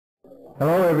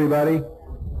Hello, everybody.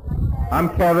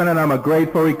 I'm Kevin, and I'm a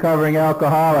grateful recovering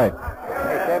alcoholic.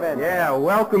 Hey, Kevin. Yeah,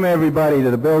 welcome everybody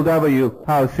to the Bill W.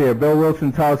 house here, Bill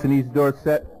Wilson's house in East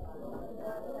Dorset.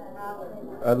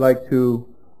 I'd like to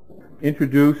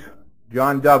introduce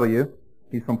John W.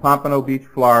 He's from Pompano Beach,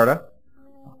 Florida,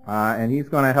 and he's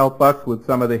going to help us with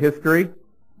some of the history.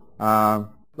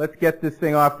 Let's get this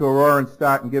thing off to a roaring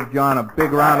start and give John a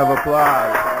big round of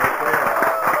applause.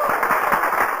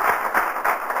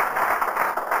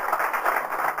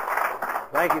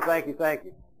 Thank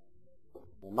you.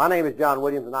 My name is John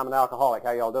Williams, and I'm an alcoholic.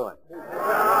 How y'all doing?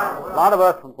 A lot of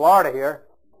us from Florida here,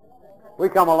 we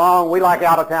come along, we like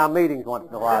out-of-town meetings once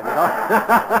in a while, you know?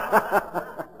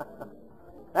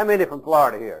 How many from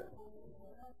Florida here?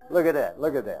 Look at that.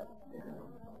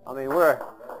 I mean,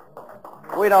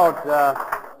 we don't,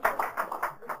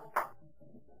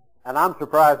 and I'm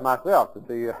surprised myself to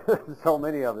see so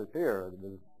many of us here. It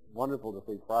was wonderful to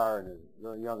see Fire and his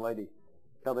young lady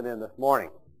coming in this morning.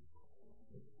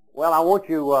 Well, I want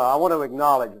to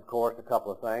acknowledge, of course, a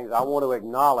couple of things. I want to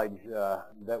acknowledge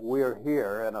that we're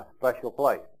here in a special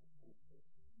place.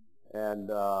 And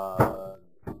as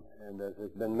has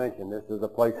been mentioned, this is a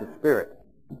place of spirit.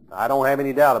 I don't have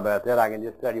any doubt about that. I can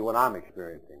just tell you what I'm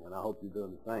experiencing, and I hope you're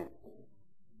doing the same.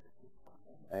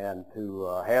 And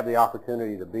to have the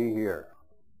opportunity to be here,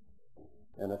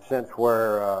 in a sense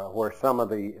where some of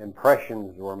the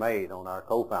impressions were made on our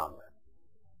co-founder.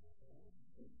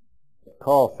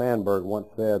 Carl Sandburg once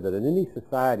said that in any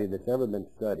society that's ever been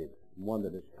studied, one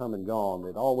that has come and gone,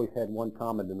 it always had one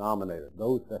common denominator.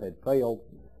 Those that had failed,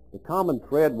 the common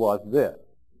thread was this,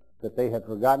 that they had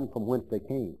forgotten from whence they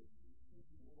came.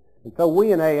 And so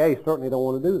we in AA certainly don't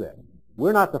want to do that.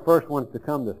 We're not the first ones to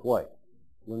come this way.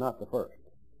 We're not the first.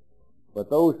 But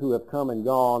those who have come and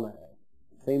gone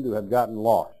seem to have gotten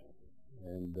lost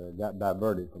and got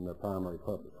diverted from their primary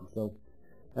purpose.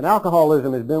 And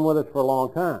alcoholism has been with us for a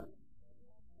long time.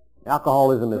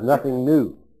 Alcoholism is nothing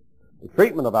new. The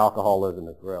treatment of alcoholism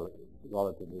is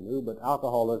relatively new, but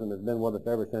alcoholism has been with us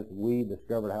ever since we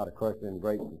discovered how to crush in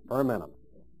grapes and ferment them,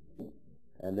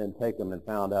 and then take them and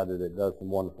found out that it does some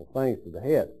wonderful things to the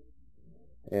head.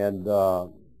 And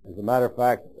as a matter of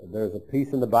fact, there's a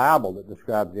piece in the Bible that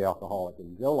describes the alcoholic,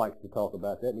 and Joe likes to talk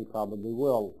about that, and he probably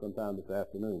will sometime this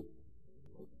afternoon,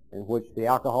 in which the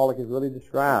alcoholic is really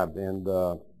described. And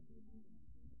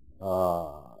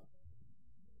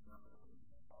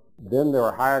then there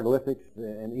are hieroglyphics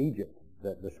in Egypt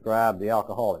that describe the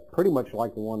alcoholic, pretty much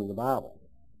like the one in the Bible.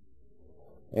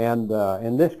 And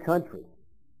in this country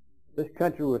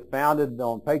was founded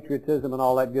on patriotism and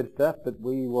all that good stuff, but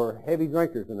we were heavy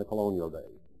drinkers in the colonial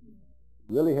days.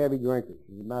 Really heavy drinkers.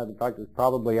 As a matter of fact, it was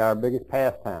probably our biggest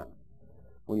pastime.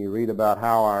 When you read about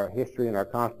how our history and our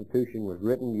Constitution was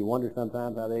written, you wonder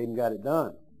sometimes how they even got it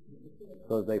done,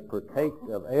 because they partake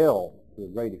of ale to a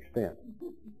great extent.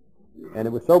 And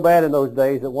it was so bad in those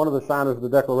days that one of the signers of the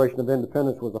Declaration of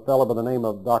Independence was a fellow by the name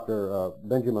of Dr.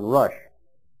 Benjamin Rush.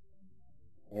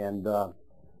 And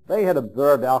they had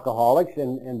observed alcoholics,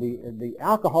 and the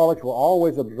alcoholics were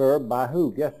always observed by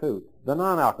who? Guess who? The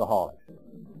non-alcoholics.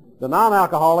 The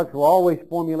non-alcoholics were always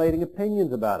formulating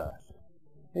opinions about us.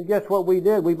 And guess what we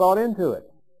did? We bought into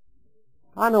it.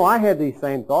 I know I had these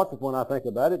same thoughts when I think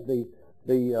about it. The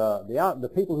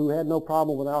people who had no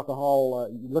problem with alcohol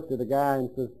looked at the guy and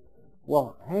says,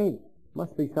 well, hey,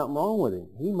 must be something wrong with him.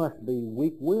 He must be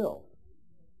weak-willed.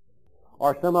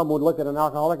 Or some of them would look at an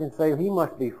alcoholic and say, he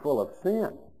must be full of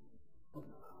sin.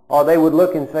 Or they would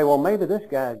look and say, well, maybe this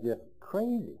guy's just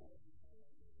crazy.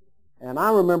 And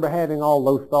I remember having all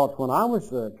those thoughts when I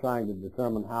was trying to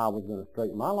determine how I was going to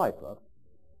straighten my life up.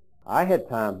 I had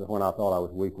times when I thought I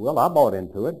was weak-willed. I bought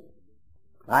into it.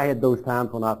 I had those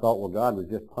times when I thought, well, God was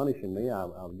just punishing me. I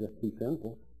was just too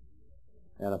sinful.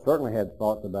 And I certainly had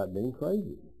thoughts about being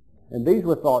crazy. And these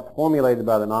were thoughts formulated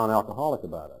by the non-alcoholic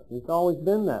about us. It's always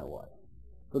been that way.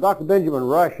 So Dr. Benjamin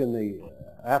Rush, he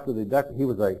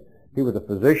was a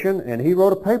physician, and he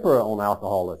wrote a paper on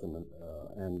alcoholism,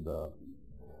 and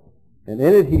in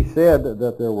it he said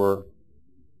that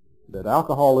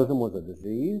alcoholism was a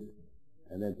disease,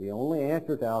 and that the only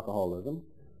answer to alcoholism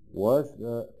was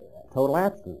total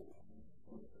abstinence.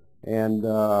 And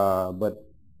but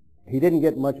he didn't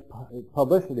get much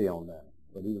publicity on that,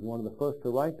 but he was one of the first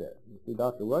to write that. You see,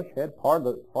 Dr. Rush had part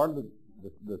of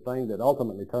the thing that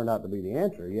ultimately turned out to be the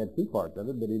answer. He had two parts of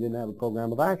it, but he didn't have a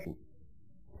program of action.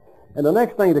 And the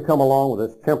next thing to come along with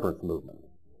this Temperance Movement.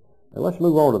 And let's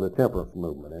move on to the Temperance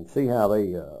Movement and see how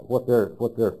they what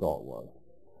their thought was.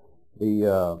 In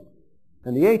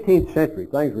the 18th century,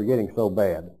 things were getting so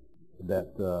bad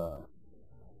that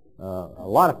a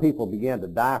lot of people began to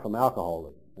die from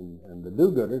alcoholism. And the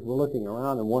do-gooders were looking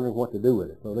around and wondering what to do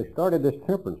with it. So they started this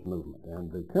temperance movement.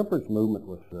 And the temperance movement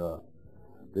was,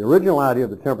 the original idea of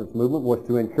the temperance movement was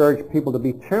to encourage people to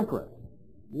be temperate.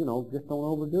 You know, just don't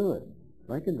overdo it.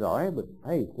 Drinking's all right, but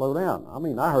hey, slow down. I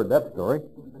mean, I heard that story.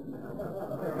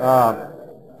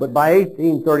 But by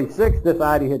 1836, this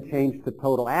idea had changed to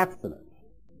total abstinence.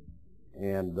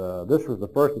 And this was the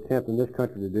first attempt in this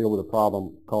country to deal with a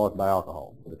problem caused by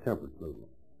alcohol, the temperance movement.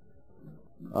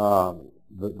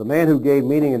 The man who gave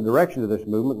meaning and direction to this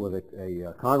movement was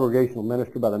a congregational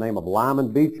minister by the name of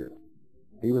Lyman Beecher.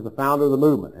 He was the founder of the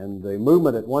movement, and the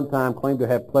movement at one time claimed to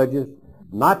have pledges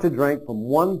not to drink from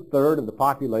 1/3 of the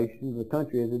population of the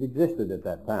country as it existed at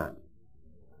that time.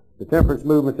 The temperance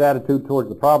movement's attitude towards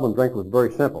the problem drink was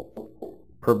very simple.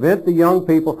 Prevent the young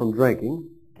people from drinking,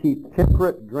 keep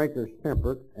temperate drinkers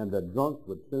temperate, and the drunks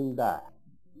would soon die.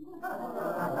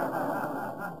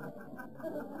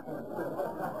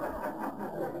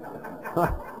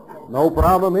 No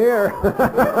problem here.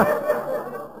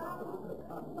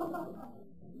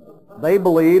 They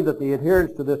believed that the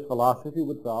adherence to this philosophy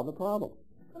would solve the problem.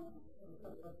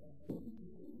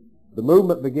 The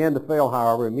movement began to fail,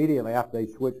 however, immediately after they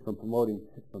switched from promoting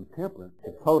from temperance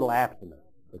to total abstinence,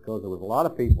 because there was a lot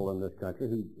of people in this country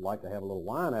who liked to have a little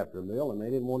wine after a meal, and they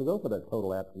didn't want to go for that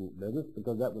total abstinence business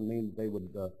because that would mean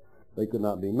they could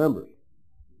not be members.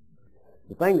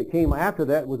 The thing that came after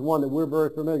that was one that we're very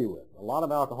familiar with. A lot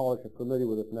of alcoholics are familiar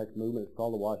with this next movement. It's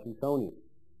called the Washingtonians.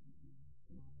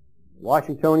 The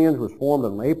Washingtonians was formed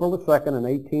on April the 2nd in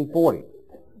 1840.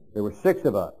 There were 6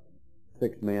 of us,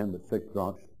 6 men, but 6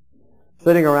 drunks,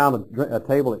 sitting around a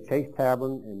table at Chase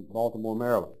Tavern in Baltimore,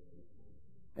 Maryland.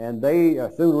 And they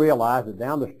soon realized that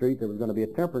down the street there was going to be a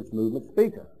temperance movement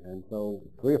speaker. And so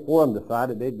 3 or 4 of them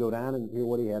decided they'd go down and hear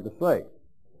what he had to say.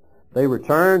 They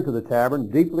returned to the tavern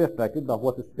deeply affected by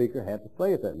what the speaker had to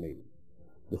say at that meeting.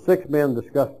 The 6 men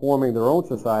discussed forming their own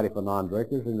society for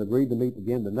non-drinkers and agreed to meet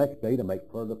again the next day to make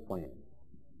further plans.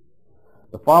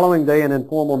 The following day an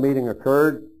informal meeting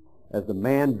occurred as the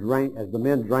men drank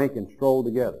and strolled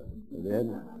together.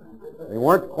 They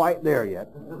weren't quite there yet.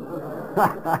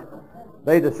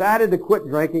 They decided to quit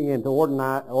drinking and to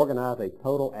organize a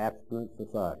total abstinence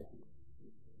society.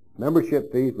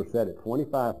 Membership fees were set at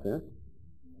 25 cents,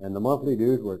 and the monthly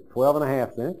dues were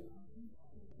 12.5 cents,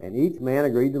 and each man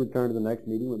agreed to return to the next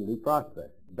meeting with a new prospect.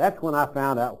 That's when I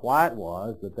found out why it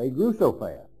was that they grew so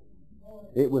fast.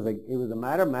 It was a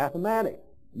matter of mathematics.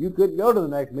 You couldn't go to the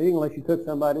next meeting unless you took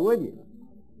somebody with you.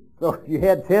 So if you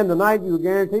had 10 tonight, you were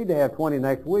guaranteed to have 20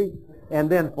 next week, and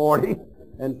then 40,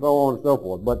 and so on and so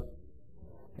forth. But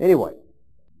anyway,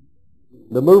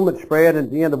 the movement spread, and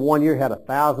at the end of 1 year had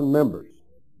 1,000 members.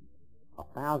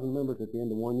 1,000 members at the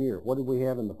end of 1 year. What did we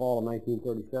have in the fall of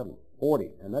 1937?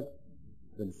 40, and that's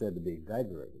been said to be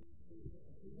exaggerated.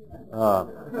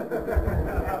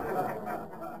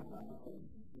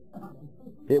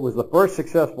 It was the first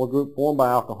successful group formed by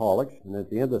alcoholics, and at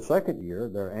the end of the second year,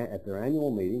 at their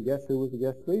annual meeting, guess who was the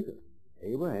guest speaker?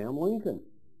 Abraham Lincoln.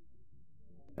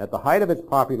 At the height of its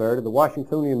popularity, the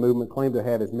Washingtonian movement claimed to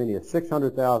have as many as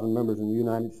 600,000 members in the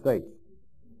United States.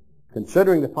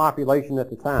 Considering the population at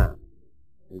the time,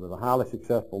 it was a highly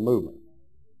successful movement.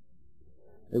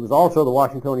 It was also the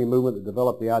Washingtonian movement that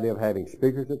developed the idea of having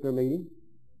speakers at their meeting.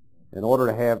 In order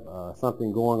to have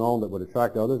something going on that would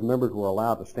attract others, members were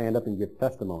allowed to stand up and give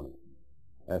testimony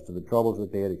as to the troubles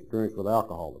that they had experienced with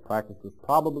alcohol. The practice was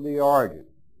probably the origin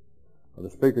of the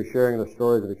speakers sharing their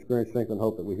stories of experience, strength, and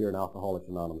hope that we hear in Alcoholics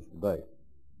Anonymous today.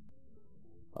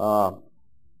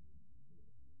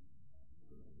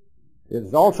 It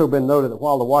has also been noted that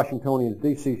while the Washingtonians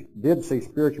did see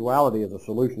spirituality as a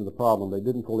solution to the problem, they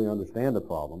didn't fully understand the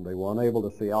problem. They were unable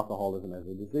to see alcoholism as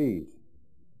a disease.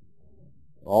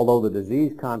 Although the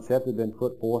disease concept had been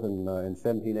put forth in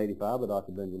 1785 by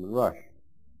Dr. Benjamin Rush.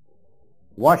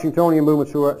 The Washingtonian movement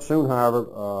should,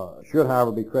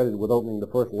 however, be credited with opening the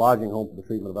first lodging home for the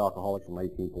treatment of alcoholics in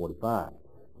 1845.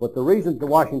 But the reason the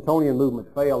Washingtonian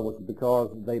movement failed was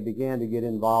because they began to get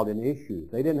involved in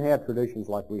issues. They didn't have traditions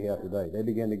like we have today. They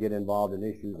began to get involved in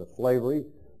issues of slavery,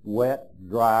 wet,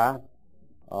 dry,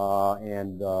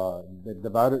 and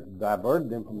diverted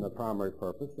them from their primary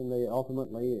purpose. And they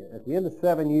ultimately, at the end of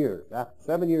 7 years,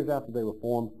 after they were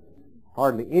formed,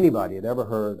 hardly anybody had ever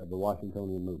heard of the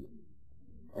Washingtonian movement.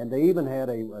 And they even had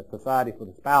a society for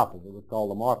the spouses. It was called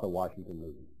the Martha Washington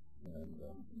Movement. And,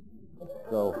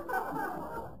 so,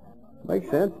 makes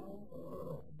sense.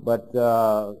 But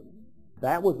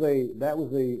that was a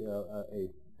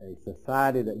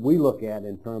society that we look at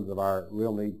in terms of our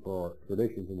real need for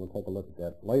traditions, and we'll take a look at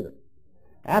that later.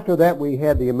 After that, we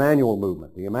had the Emmanuel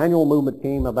Movement. The Emmanuel Movement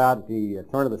came about at the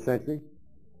turn of the century.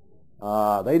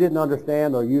 They didn't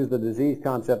understand or use the disease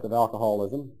concept of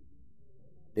alcoholism.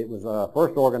 It was the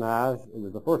first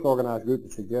organized group to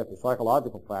suggest that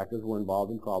psychological factors were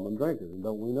involved in problem drinkers, and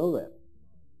don't we know that?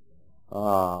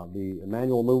 The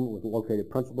Emmanuel Movement was located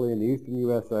principally in the eastern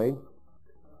USA.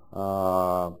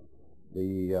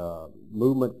 The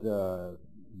movement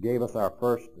gave us our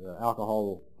first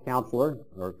alcohol counselor,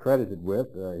 or credited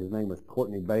with. His name was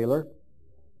Courtney Baylor.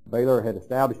 Baylor had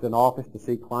established an office to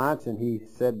see clients, and he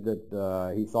said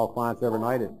that he saw clients every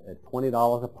night at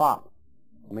 $20 a pop.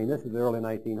 I mean, this is the early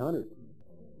 1900s.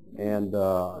 And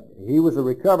he was a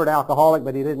recovered alcoholic,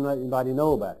 but he didn't let anybody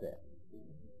know about that.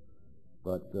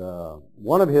 But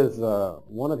one of his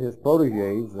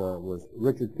protégés was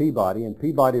Richard Peabody, and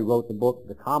Peabody wrote the book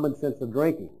The Common Sense of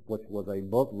Drinking, which was a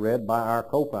book read by our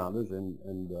co-founders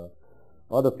and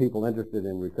other people interested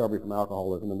in recovery from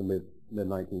alcoholism in the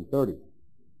mid-1930s.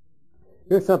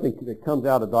 Here's something that comes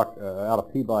out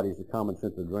of Peabody's The Common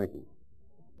Sense of Drinking.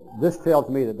 This tells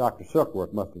me that Dr.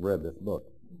 Silkworth must have read this book.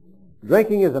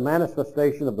 Drinking is a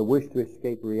manifestation of the wish to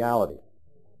escape reality.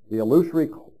 The illusory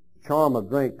charm of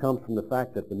drink comes from the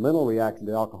fact that the mental reaction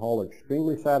to alcohol is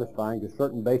extremely satisfying to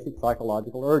certain basic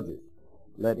psychological urges.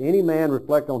 Let any man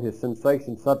reflect on his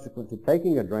sensations subsequent to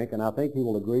taking a drink, and I think he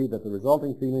will agree that the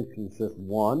resulting feelings consist,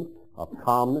 1, of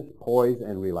calmness, poise,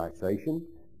 and relaxation,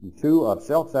 and 2, of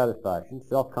self-satisfaction,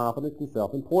 self-confidence, and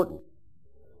self-importance.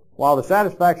 While the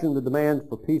satisfaction of the demands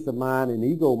for peace of mind and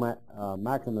ego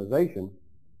maximization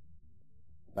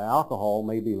by alcohol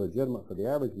may be legitimate for the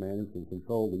average man who can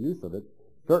control the use of it,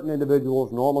 certain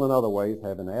individuals, normal in other ways,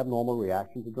 have an abnormal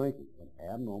reaction to drinking.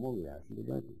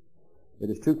 It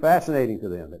is too fascinating to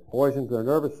them. It poisons their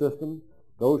nervous system.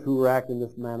 Those who react in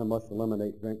this manner must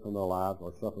eliminate drink from their lives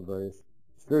or suffer various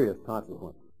serious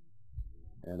consequences.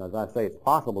 And as I say, it's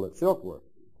possible that Silkworth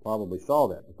probably saw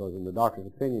that, because in the doctor's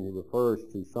opinion, he refers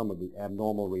to some of the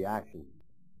abnormal reaction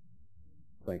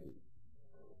thinking.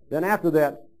 Then after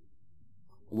that,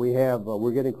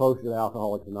 we're getting closer to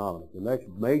Alcoholics Anonymous. The next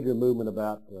major movement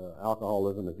about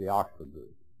alcoholism is the Oxford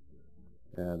Group.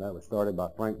 And that was started by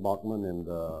Frank Buckman in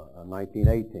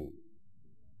 1918.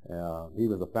 He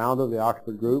was the founder of the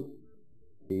Oxford Group.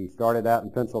 He started out in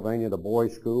Pennsylvania at a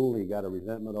boys' school. He got a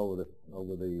resentment over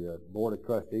the board of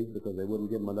trustees because they wouldn't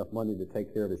give him enough money to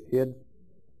take care of his kids.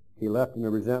 He left in a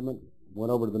resentment, went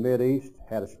over to the Mideast,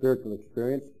 had a spiritual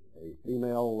experience. A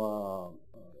female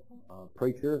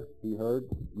preacher he heard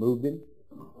moved him,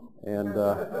 and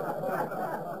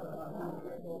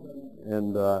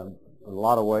in a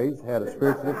lot of ways had a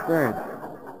spiritual experience.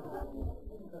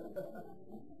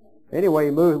 Anyway,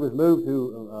 he was moved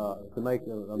to make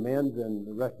amends and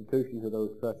restitution to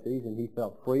those trustees, and he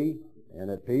felt free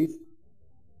and at peace.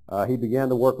 He began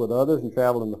to work with others and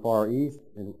traveled in the Far East,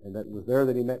 and that was there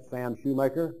that he met Sam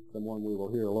Shoemaker, someone we will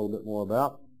hear a little bit more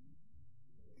about.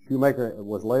 Shoemaker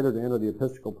was later to enter the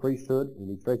Episcopal priesthood, and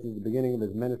he traces the beginning of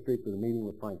his ministry to the meeting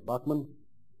with Frank Buckman.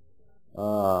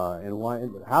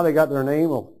 How they got their name?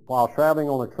 While traveling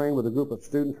on a train with a group of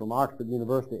students from Oxford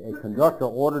University, a conductor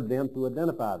ordered them to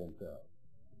identify themselves.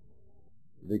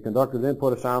 The conductor then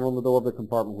put a sign on the door of the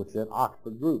compartment which said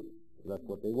Oxford Group. So that's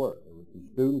what they were. They were some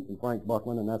students and Frank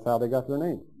Buckman, and that's how they got their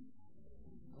name.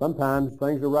 Sometimes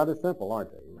things are rather simple,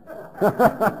 aren't they?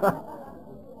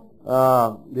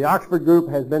 The Oxford Group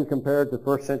has been compared to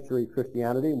first century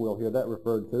Christianity, and we'll hear that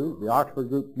referred to. The Oxford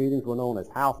Group meetings were known as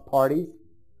house parties.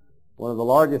 One of the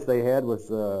largest they had was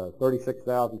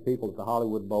 36,000 people at the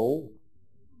Hollywood Bowl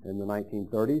in the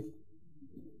 1930s.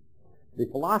 The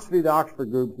philosophy of the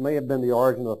Oxford Groups may have been the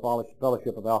origin of the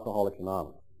Fellowship of Alcoholics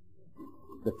Anonymous.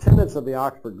 The tenets of the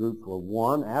Oxford Groups were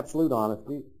 1, absolute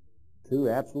honesty, 2,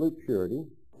 absolute purity,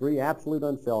 3, absolute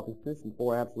unselfishness, and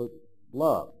 4, absolute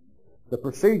love. The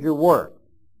procedures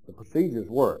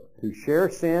were to share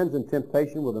sins and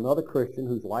temptation with another Christian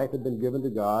whose life had been given to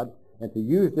God, and to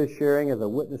use this sharing as a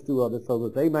witness to others so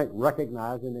that they might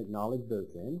recognize and acknowledge their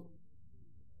sins.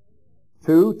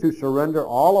 2, to surrender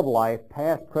all of life,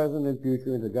 past, present, and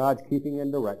future, into God's keeping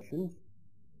and directions.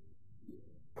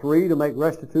 3, to make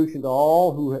restitution to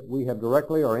all who we have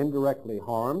directly or indirectly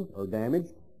harmed or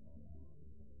damaged.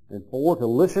 And 4, to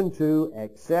listen to,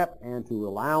 accept, and to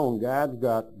rely on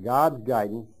God's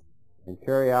guidance and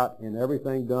carry out in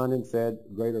everything done and said,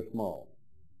 great or small.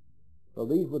 So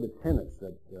these were the tenets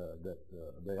that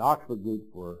the Oxford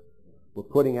Group were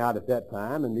putting out at that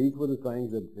time, and these were the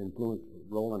things that influenced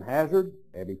Roland Hazard,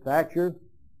 Abby Thatcher,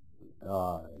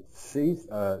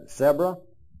 Sebra,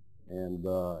 and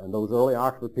those early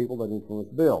Oxford people that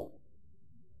influenced Bill.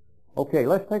 Okay,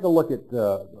 let's take a look at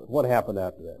what happened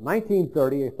after that.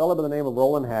 1930, a fellow by the name of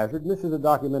Roland Hazard, and this is a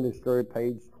documented story,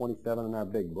 page 27 in our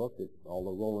big book,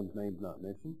 although Roland's name's not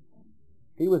mentioned.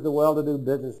 He was a well-to-do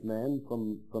businessman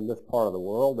from this part of the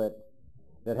world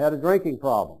that had a drinking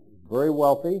problem. Very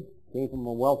wealthy, came from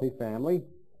a wealthy family,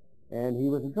 and he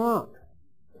was a drunk.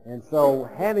 And so,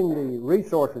 having the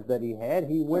resources that he had,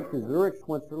 he went to Zurich,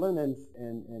 Switzerland,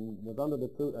 and was under the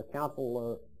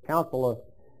counsel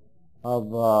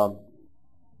of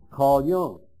Carl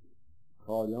Jung.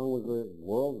 Carl Jung was the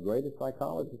world's greatest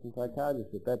psychologist and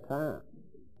psychiatrist at that time.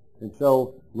 And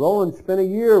so Roland spent a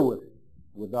year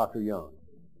with Dr. Jung.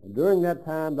 And during that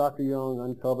time, Dr. Jung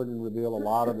uncovered and revealed a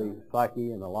lot of the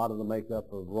psyche and a lot of the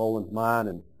makeup of Roland's mind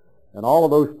and all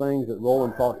of those things that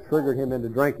Roland thought triggered him into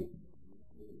drinking.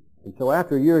 And so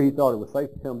after a year, he thought it was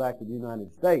safe to come back to the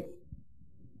United States.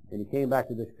 And he came back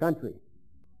to this country.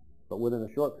 But within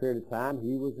a short period of time,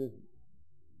 he was as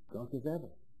drunk as ever.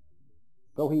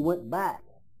 So he went back.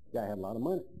 The guy had a lot of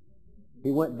money.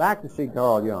 He went back to see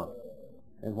Carl Jung.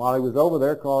 And while he was over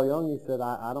there, Carl Jung, he said,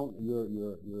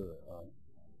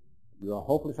 you're a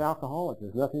hopeless alcoholic.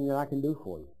 There's nothing that I can do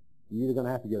for you. You're either going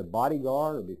to have to get a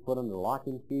bodyguard or be put under lock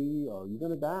and key, or you're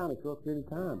going to die in a short period of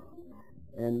time.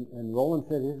 And Roland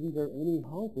said, isn't there any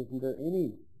hope? Isn't there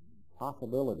any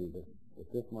possibility that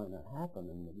this might not happen?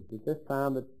 And it was at this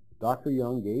time that Dr.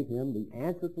 Jung gave him the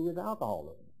answer to his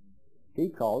alcoholism. He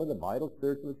called it a vital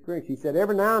spiritual experience. He said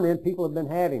every now and then people have been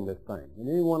having this thing, and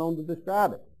then he went on to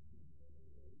describe it.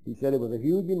 He said it was a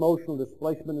huge emotional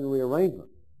displacement and rearrangement,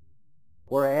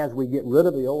 whereas we get rid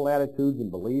of the old attitudes and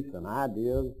beliefs and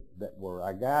ideas that were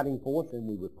our guiding force and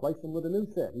we replace them with a new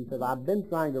set. He said, I've been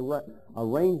trying to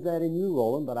arrange that in you,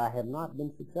 Roland, but I have not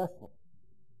been successful.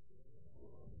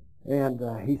 And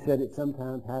he said it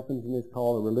sometimes happens and is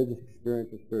called a religious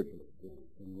experience or spiritual experience.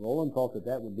 And Roland thought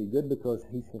that would be good because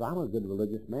he said, I'm a good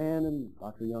religious man, and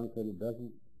Dr. Jung said it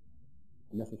doesn't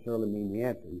necessarily mean the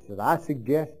answer. He said, I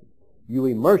suggest you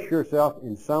immerse yourself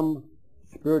in some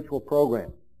spiritual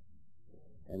program.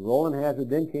 And Roland Hazard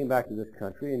then came back to this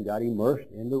country and got immersed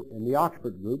in the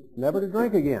Oxford group, never to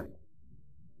drink again.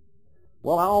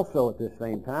 Well, also at this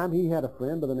same time, he had a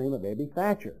friend by the name of Abby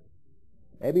Thatcher.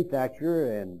 Abby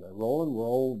Thatcher and Roland were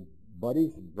old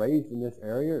buddies, raised in this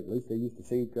area. At least they used to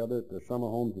see each other at their summer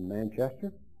homes in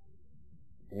Manchester.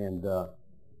 And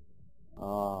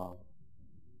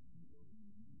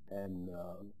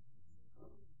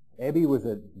Abby was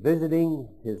visiting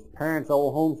his parents'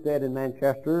 old homestead in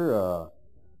Manchester,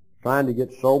 trying to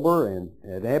get sober, and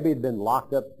Abby had been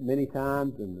locked up many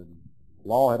times, and the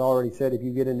law had already said if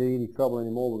you get into any trouble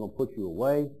anymore, we're going to put you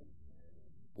away.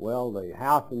 Well, the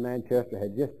house in Manchester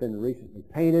had just been recently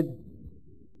painted,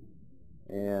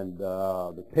 and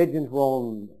the pigeons were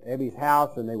on Abby's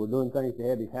house, and they were doing things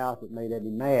to Abby's house that made Abby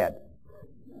mad.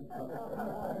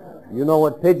 You know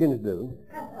what pigeons do.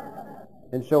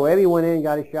 And so Abby went in and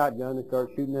got his shotgun and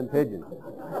started shooting them pigeons.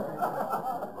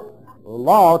 The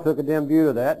law took a dim view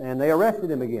of that, and they arrested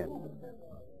him again.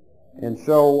 And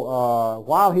so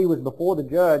while he was before the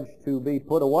judge to be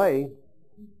put away,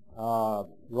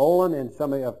 Roland and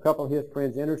a couple of his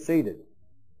friends interceded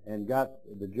and got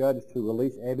the judge to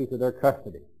release Abby to their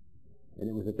custody. And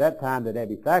it was at that time that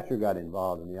Abby Thatcher got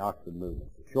involved in the Oxford movement.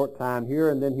 A short time here,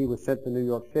 and then he was sent to New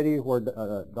York City where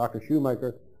Dr.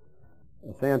 Shoemaker,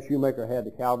 Sam Shoemaker, had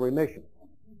the Calvary mission.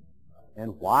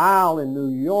 And while in New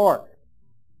York,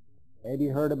 Abby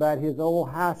heard about his old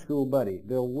high school buddy,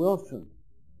 Bill Wilson,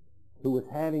 who was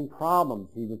having problems.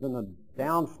 He was in a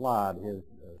downslide. His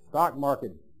stock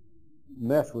market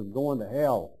mess was going to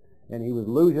hell, and he was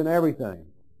losing everything.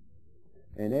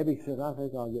 And Abby says, I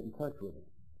think I'll get in touch with him.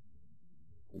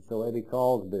 And so Abby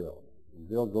calls Bill. And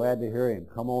Bill's glad to hear him.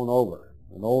 Come on over.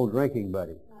 An old drinking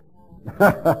buddy.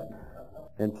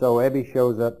 And so Abby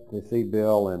shows up to see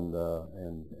Bill, and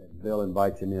Bill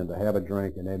invites him in to have a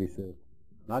drink, and Abby says,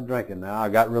 not drinking now, I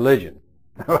got religion.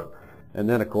 And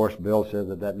then, of course, Bill says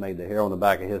that made the hair on the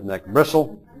back of his neck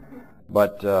bristle.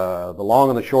 But the long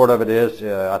and the short of it is,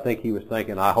 I think he was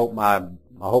thinking, I hope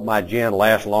my gin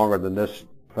lasts longer than this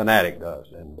fanatic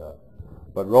does. And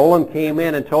but Roland came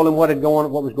in and told him what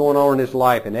was going on in his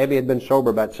life, and Abby had been sober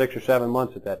about 6 or 7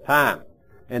 months at that time.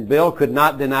 And Bill could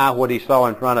not deny what he saw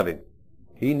in front of him.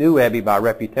 He knew Abby by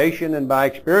reputation and by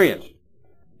experience.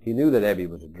 He knew that Abby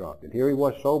was a drunk, and here he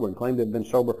was sober and claimed to have been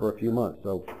sober for a few months.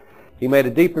 So he made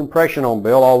a deep impression on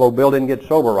Bill, although Bill didn't get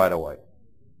sober right away.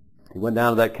 He went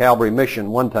down to that Calvary mission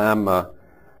one time,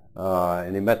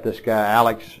 and he met this guy,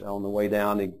 Alex, on the way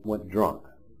down. He went drunk.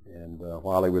 And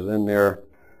while he was in there,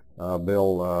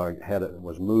 Bill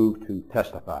was moved to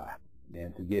testify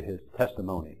and to give his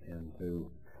testimony. And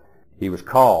he was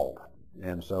called.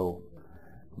 And so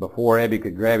before Ebby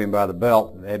could grab him by the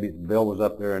belt, Bill was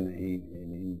up there and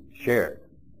he shared.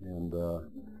 And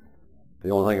the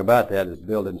only thing about that is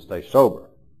Bill didn't stay sober.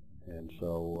 And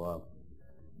so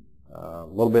a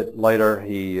little bit later,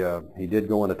 he did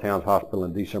go into Towns Hospital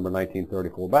in December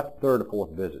 1934, about the third or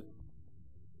fourth visit.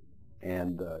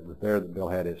 And it was there that Bill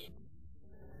had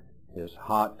his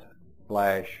hot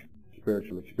flash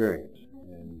spiritual experience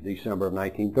in December of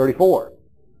 1934.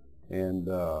 And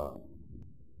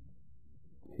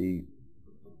he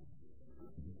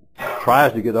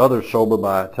tries to get others sober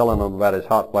by telling them about his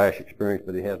hot flash experience,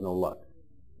 but he has no luck.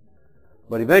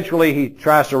 But eventually he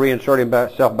tries to reinsert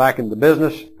himself back into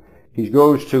business. He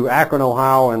goes to Akron,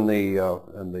 Ohio in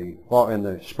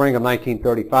the spring of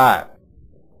 1935,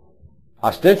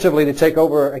 ostensibly to take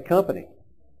over a company.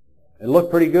 It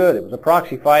looked pretty good. It was a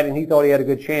proxy fight, and he thought he had a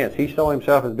good chance. He saw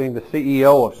himself as being the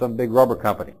CEO of some big rubber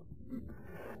company.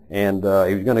 And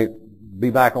he was going to be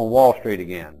back on Wall Street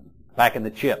again, back in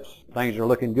the chips. Things are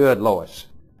looking good, Lois.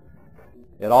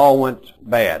 It all went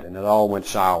bad, and it all went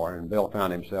sour, and Bill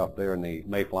found himself there in the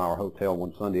Mayflower Hotel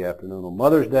one Sunday afternoon on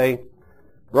Mother's Day,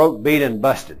 broke, beat, and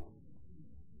busted,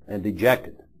 and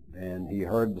dejected. And he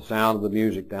heard the sound of the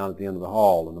music down at the end of the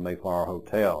hall in the Mayflower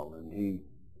Hotel, and he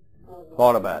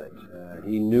thought about it.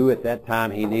 He knew at that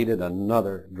time he needed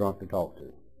another drunk to talk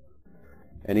to.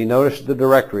 And he noticed the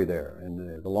directory there,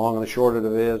 and the long and the short of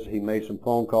it is he made some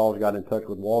phone calls, got in touch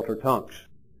with Walter Tunks.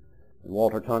 And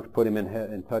Walter Tunks put him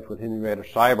in touch with Henrietta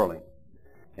Seiberling.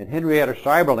 And Henrietta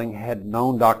Seiberling had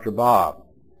known Dr. Bob.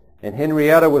 And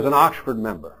Henrietta was an Oxford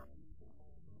member.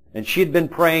 And she'd been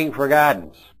praying for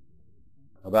guidance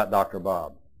about Dr.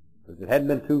 Bob. Because it hadn't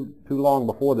been too long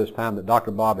before this time that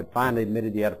Dr. Bob had finally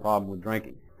admitted he had a problem with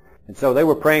drinking. And so they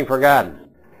were praying for guidance.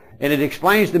 And it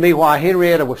explains to me why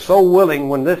Henrietta was so willing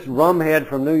when this rumhead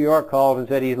from New York called and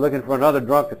said he's looking for another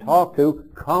drunk to talk to,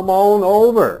 come on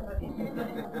over.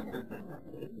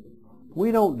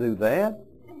 We don't do that.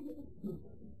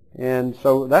 And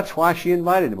so that's why she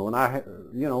invited him. When I,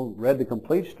 read the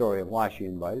complete story of why she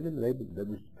invited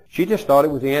him, she just thought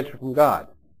it was the answer from God.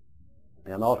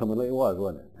 And ultimately it was,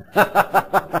 wasn't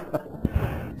it?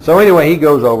 So anyway, he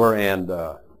goes over and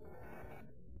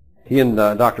he and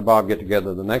Dr. Bob get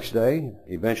together the next day.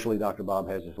 Eventually Dr. Bob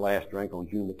has his last drink on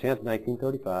June the 10th,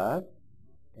 1935.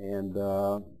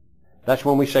 And that's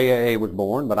when we say AA was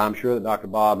born, but I'm sure that Dr.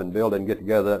 Bob and Bill didn't get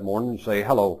together that morning and say,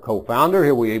 hello, co-founder,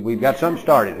 here we've got something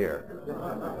started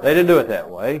here. They didn't do it that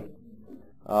way.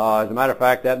 As a matter of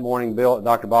fact, that morning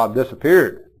Dr. Bob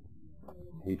disappeared.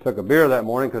 He took a beer that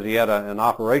morning because he had an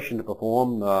operation to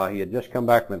perform. He had just come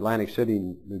back from Atlantic City,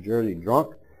 New Jersey,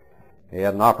 drunk. He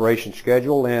had an operation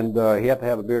scheduled, and he had to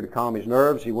have a beer to calm his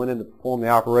nerves. He went in to perform the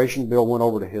operation. Bill went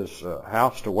over to his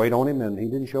house to wait on him, and he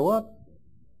didn't show up.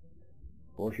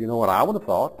 Of course, you know what I would have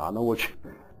thought. I know what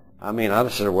I'd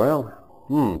have said, well,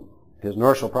 his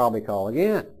nurse will probably call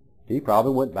again. He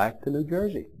probably went back to New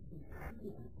Jersey.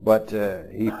 But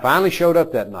he finally showed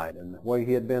up that night, and the way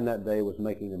he had been that day was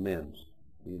making amends.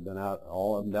 He had been out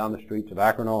all up and down the streets of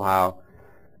Akron, Ohio,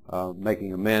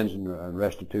 making amends and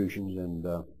restitutions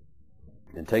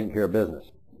and taking care of business.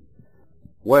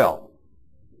 Well,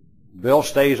 Bill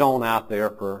stays on out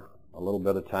there for a little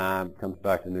bit of time, comes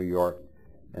back to New York,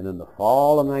 and in the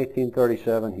fall of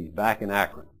 1937, he's back in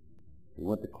Akron. He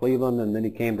went to Cleveland, and then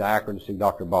he came to Akron to see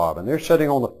Dr. Bob. And they're sitting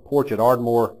on the porch at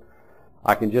Ardmore.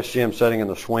 I can just see him sitting in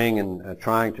the swing and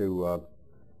trying to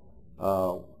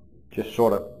just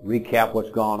sort of recap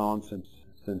what's gone on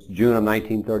since June of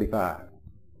 1935.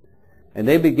 And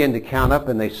they begin to count up,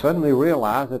 and they suddenly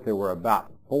realize that there were about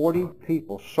 40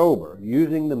 people sober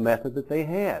using the method that they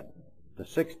had, the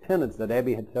 6 tenets that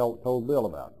Abby had told Bill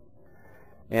about.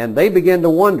 And they began to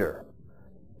wonder.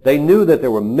 They knew that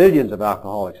there were millions of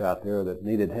alcoholics out there that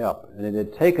needed help, and it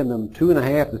had taken them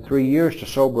 2.5 to 3 years to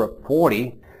sober up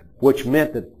 40, which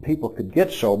meant that people could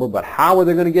get sober, but how were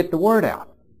they going to get the word out?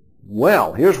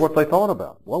 Well, here's what they thought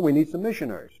about. Well, we need some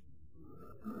missionaries.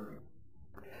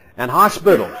 And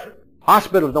hospitals.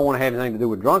 Hospitals don't want to have anything to do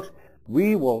with drunks.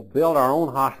 We will build our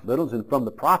own hospitals, and from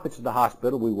the profits of the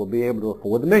hospital, we will be able to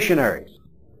afford the missionaries.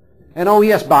 And oh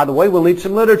yes, by the way, we'll need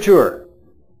some literature.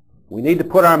 We need to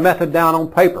put our method down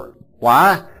on paper.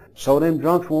 Why? So them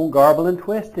drunks won't garble and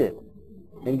twist it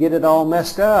and get it all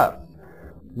messed up.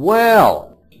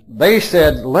 Well, they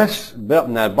said, let's build.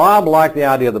 Now, Bob liked the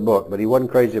idea of the book, but he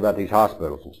wasn't crazy about these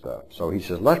hospitals and stuff. So he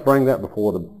says, let's bring that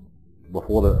before the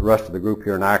rest of the group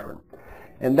here in Akron.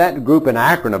 And that group in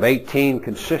Akron of 18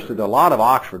 consisted of a lot of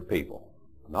Oxford people.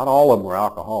 Not all of them were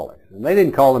alcoholics. And they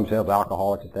didn't call themselves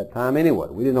alcoholics at that time anyway.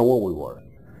 We didn't know what we were.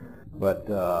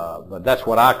 But that's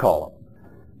what I call them.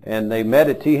 And they met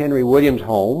at T. Henry Williams'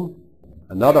 home,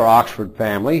 another Oxford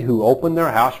family who opened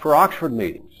their house for Oxford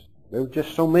meetings. There were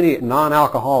just so many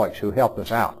non-alcoholics who helped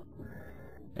us out.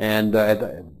 And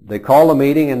they called a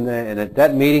meeting, and at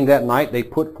that meeting that night, they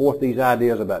put forth these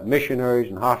ideas about missionaries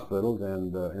and hospitals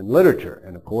and literature.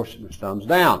 And of course, it was thumbs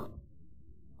down.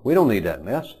 We don't need that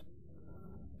mess.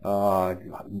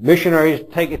 Missionaries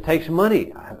it takes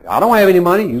money. I don't have any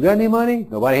money. You got any money?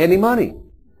 Nobody had any money.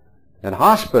 And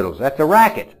hospitals, that's a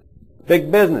racket.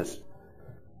 Big business.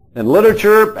 And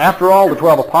literature, after all, the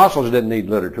 12 apostles didn't need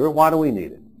literature. Why do we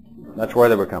need it? That's where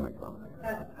they were coming from.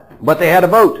 But they had a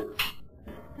vote.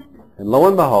 And lo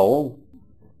and behold,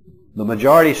 the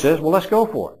majority says, well, let's go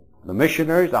for it. The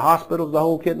missionaries, the hospitals, the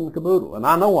whole kit and caboodle. And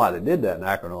I know why they did that in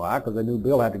Akron, Ohio, because they knew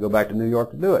Bill had to go back to New York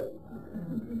to do it.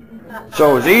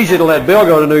 So it was easy to let Bill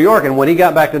go to New York, and when he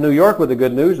got back to New York with the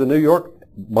good news, the New York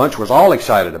bunch was all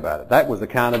excited about it. That was the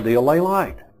kind of deal they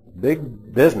liked.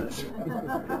 Big business.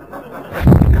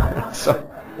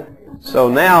 So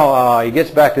now he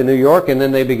gets back to New York, and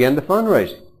then they begin the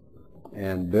fundraising.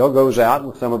 And Bill goes out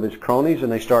with some of his cronies,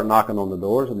 and they start knocking on the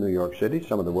doors of New York City,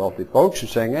 some of the wealthy folks, and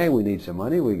saying, hey, we need some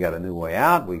money, we got a new way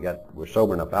out, we're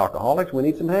sober enough alcoholics, we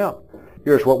need some help.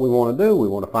 Here's what we want to do. We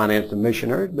want to finance the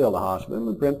missionaries, build a hospital,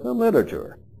 and print some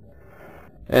literature.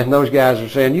 And those guys are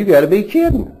saying, you got to be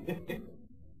kidding.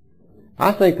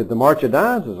 I think that the March of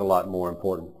Dimes is a lot more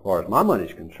important as far as my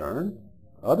money's concerned.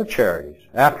 Other charities.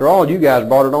 After all, you guys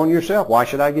brought it on yourself. Why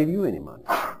should I give you any money?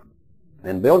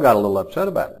 And Bill got a little upset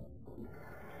about it.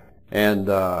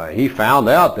 And he found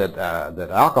out that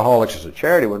Alcoholics as a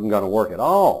Charity wasn't going to work at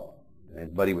all.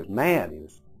 But he was mad. He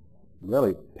was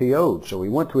really PO'd. So he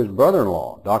went to his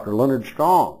brother-in-law, Dr. Leonard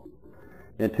Strong.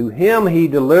 And to him he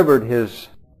delivered his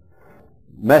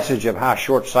message of how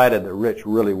short-sighted the rich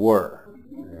really were.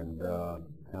 And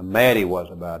how mad he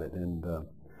was about it. And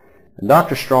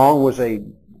Dr. Strong was a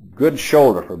good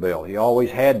shoulder for Bill. He always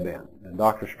had been. And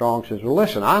Dr. Strong says, well,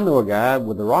 listen, I know a guy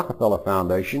with the Rockefeller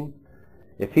Foundation.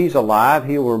 If he's alive,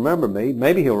 he'll remember me.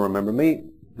 Maybe he'll remember me.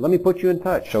 Let me put you in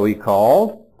touch. So he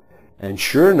called, and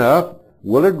sure enough,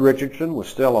 Willard Richardson was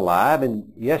still alive.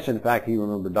 And yes, in fact, he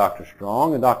remembered Dr.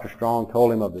 Strong, and Dr. Strong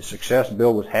told him of the success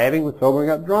Bill was having with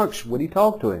sobering up drunks. Would he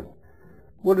talk to him?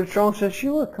 Willard Strong said,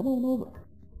 sure, come on over.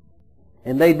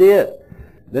 And they did.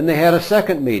 Then they had a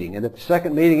second meeting, and at the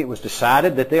second meeting it was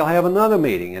decided that they'll have another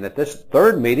meeting. And at this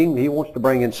third meeting, he wants to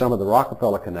bring in some of the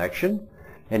Rockefeller connection,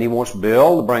 and he wants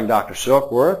Bill to bring Dr.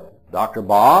 Silkworth, Dr.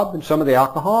 Bob, and some of the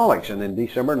alcoholics. And in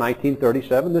December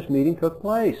 1937, this meeting took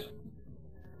place.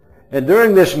 And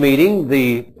during this meeting,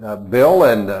 Bill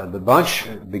and the bunch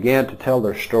began to tell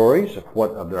their stories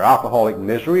of their alcoholic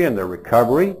misery and their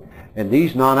recovery. And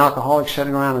these non-alcoholics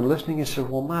sitting around and listening and said,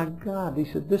 well, my God, he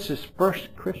said, this is first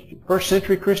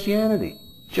century Christianity,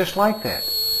 just like that.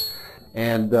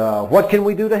 And what can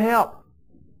we do to help?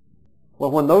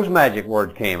 Well, when those magic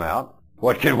words came out,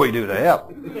 what can we do to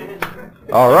help?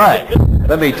 All right,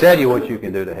 let me tell you what you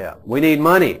can do to help. We need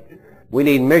money. We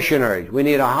need missionaries. We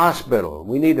need a hospital.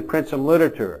 We need to print some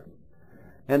literature.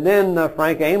 And then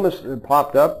Frank Amos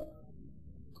popped up.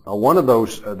 One of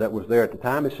those that was there at the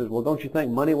time, he says, well, don't you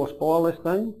think money will spoil this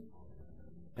thing?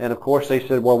 And of course they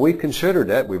said, well, we've considered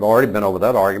that. We've already been over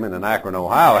that argument in Akron,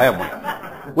 Ohio, haven't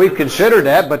we? We've considered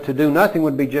that, but to do nothing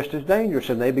would be just as dangerous,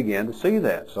 and they began to see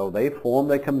that. So they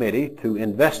formed a committee to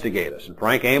investigate us. And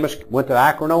Frank Amos went to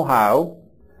Akron, Ohio,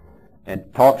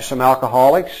 and talked to some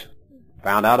alcoholics,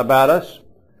 found out about us,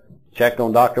 checked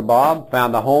on Dr. Bob,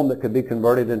 found a home that could be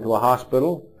converted into a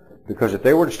hospital, because if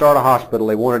they were to start a hospital,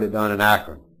 they wanted it done in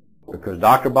Akron. Because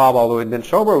Dr. Bob, although he'd been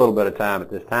sober a little bit of time at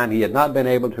this time, he had not been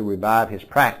able to revive his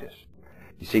practice.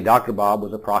 You see, Dr. Bob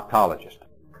was a proctologist.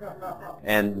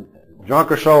 And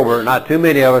drunk or sober, not too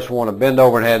many of us want to bend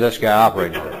over and have this guy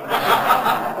operate on us.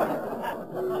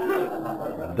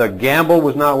 The gamble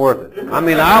was not worth it. I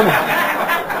mean, I'd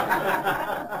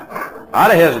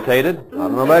have hesitated. I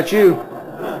don't know about you.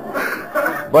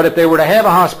 But if they were to have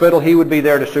a hospital, he would be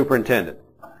there to superintend it.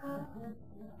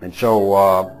 And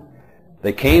so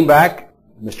they came back.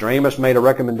 Mr. Amos made a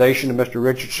recommendation to Mr.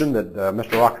 Richardson that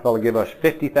Mr. Rockefeller give us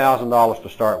 $50,000 to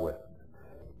start with.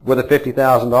 With the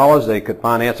 $50,000, they could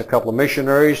finance a couple of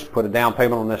missionaries, put a down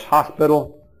payment on this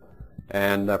hospital,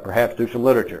 and perhaps do some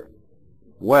literature.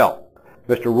 Well,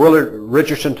 Mr. Willard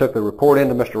Richardson took the report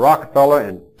into Mr. Rockefeller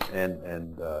and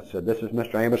said, this is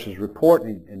Mr. Amos's report,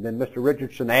 and then Mr.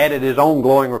 Richardson added his own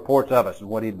glowing reports of us and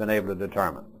what he'd been able to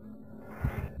determine.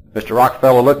 Mr.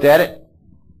 Rockefeller looked at it,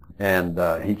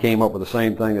 and he came up with the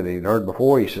same thing that he'd heard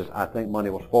before. He says, I think money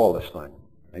will spoil this thing.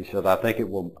 He says, I think it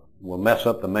will mess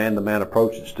up the man-to-man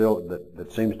approach that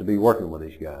seems to be working with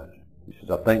these guys. He says,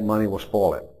 I think money will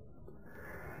spoil it.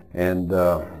 And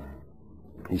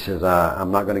he says,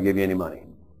 I'm not going to give you any money.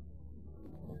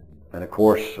 And of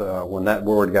course, when that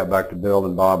word got back to Bill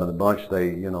and Bob and the bunch,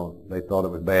 they thought it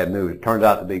was bad news. It turned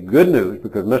out to be good news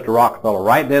because Mr. Rockefeller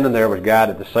right then and there was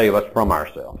guided to save us from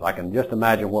ourselves. I can just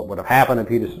imagine what would have happened if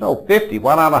he'd have said, oh, 50,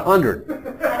 why not 100?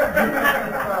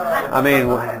 I mean,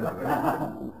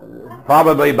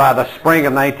 probably by the spring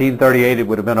of 1938 it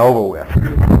would have been over with.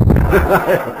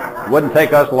 It wouldn't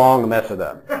take us long to mess it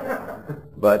up.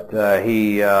 But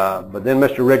then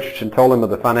Mr. Richardson told him of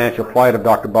the financial plight of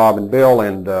Dr. Bob and Bill,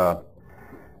 and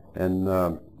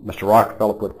Mr.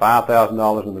 Rockefeller put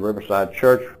 $5,000 in the Riverside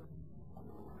Church,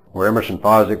 where Emerson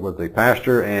Fosdick was the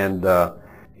pastor, and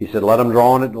he said, let them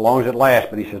draw on it as long as it lasts,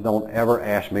 but he says, don't ever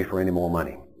ask me for any more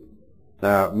money.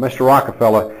 Now, Mr.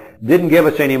 Rockefeller didn't give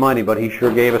us any money, but he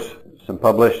sure gave us some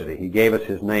publicity. He gave us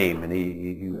his name, and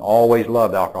he always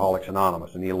loved Alcoholics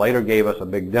Anonymous, and he later gave us a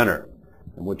big dinner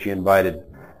in which he invited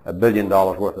 $1 billion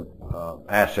worth of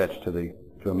assets to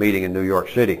a meeting in New York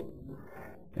City.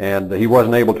 And he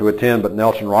wasn't able to attend, but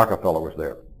Nelson Rockefeller was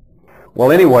there.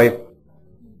 Well, anyway,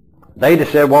 they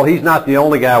just said, well, he's not the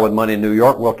only guy with money in New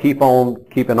York. We'll keep on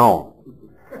keeping on.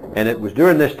 And it was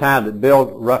during this time that Bill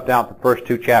roughed out the first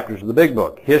 2 chapters of the big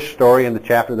book, his story and the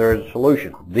chapter There Is a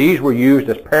Solution. These were used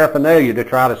as paraphernalia to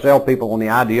try to sell people on the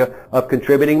idea of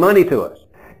contributing money to us.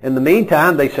 In the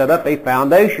meantime, they set up a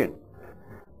foundation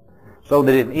so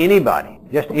that if anybody,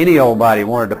 just any old body,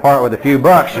 wanted to part with a few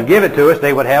bucks and give it to us,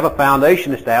 they would have a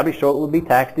foundation established so it would be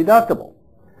tax deductible.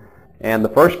 And the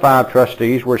first 5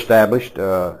 trustees were established,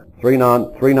 3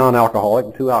 non-alcoholic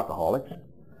and 2 alcoholics.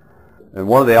 And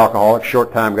one of the alcoholics,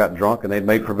 short time, got drunk, and they'd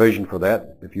made provision for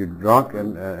that. If you're drunk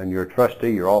and you're a trustee,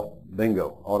 you're off,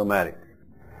 bingo, automatic.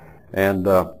 And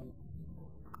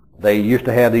they used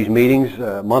to have these meetings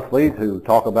monthly to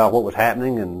talk about what was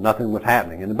happening, and nothing was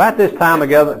happening. And about this time,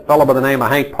 a fellow by the name of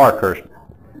Hank Parkhurst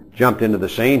jumped into the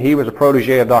scene. He was a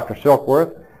protege of Dr.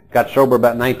 Silkworth, got sober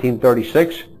about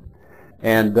 1936,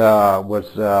 and was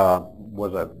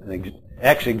an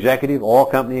ex-executive, oil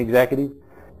company executive.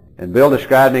 And Bill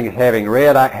described him as having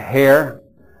red hair,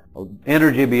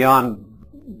 energy beyond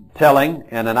telling,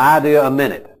 and an idea a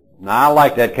minute. Now, I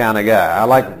like that kind of guy. I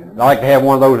like to have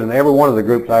one of those in every one of the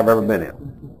groups I've ever been in.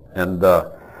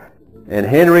 And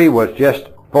Henry was just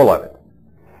full of it.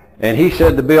 And he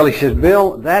said to Bill, he says,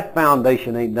 Bill, that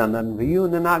foundation ain't done nothing for you,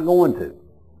 and they're not going to.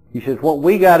 He says, what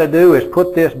we got to do is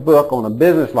put this book on a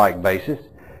business-like basis,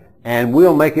 and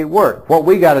we'll make it work. What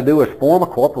we got to do is form a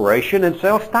corporation and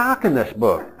sell stock in this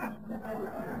book.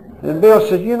 And Bill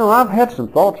says, you know, I've had some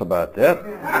thoughts about that,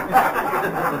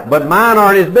 but mine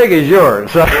aren't as big as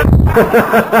yours.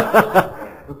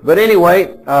 But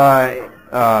anyway,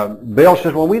 Bill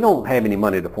says, well, we don't have any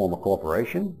money to form a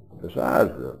corporation.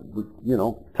 Besides,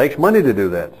 it takes money to do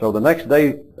that. So the next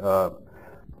day,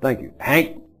 thank you,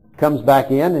 Hank comes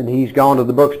back in, and he's gone to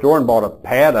the bookstore and bought a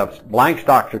pad of blank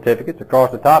stock certificates.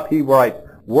 Across the top, he writes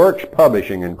Works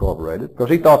Publishing Incorporated, because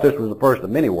he thought this was the first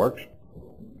of many works.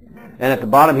 And at the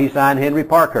bottom, he signed Henry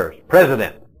Parkhurst,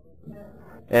 President.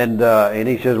 And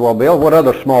he says, well, Bill, what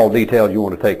other small details you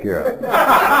want to take care of?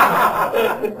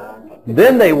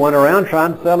 Then they went around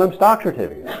trying to sell them stock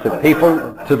certificates to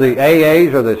people, to the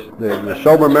AAs or the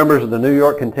sober members of the New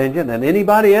York contingent and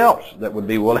anybody else that would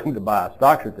be willing to buy a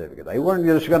stock certificate. They weren't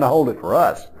just going to hold it for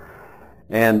us.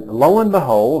 And lo and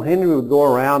behold, Henry would go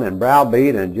around and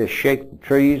browbeat and just shake the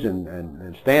trees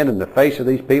and stand in the face of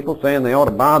these people saying they ought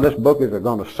to buy this book, is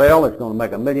going to sell, it's going to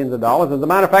make millions of dollars. As a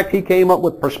matter of fact, he came up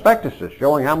with prospectuses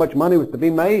showing how much money was to be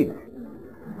made.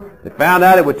 They found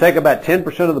out it would take about 10%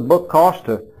 of the book cost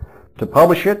to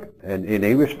publish it, and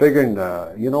he was figuring,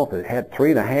 if it had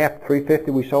 $3.50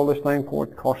 we sold this thing for,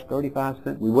 it cost 35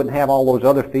 cents. We wouldn't have all those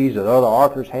other fees that other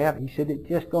authors have. He said it's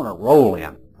just going to roll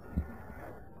in.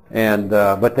 And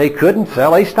but they couldn't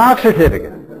sell a stock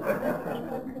certificate.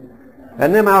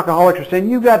 And them alcoholics were saying,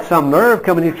 you got some nerve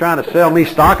coming here trying to sell me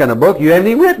stock in a book you haven't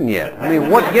even written yet. I mean,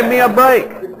 give me a break.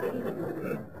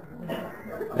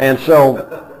 And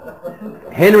so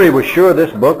Henry was sure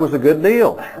this book was a good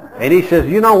deal. And he says,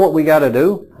 you know what we got to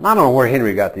do? I don't know where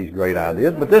Henry got these great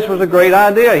ideas, but this was a great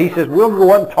idea. He says, we'll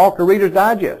go up and talk to Reader's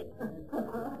Digest.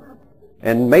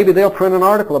 And maybe they'll print an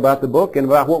article about the book and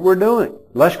about what we're doing.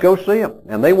 Let's go see them.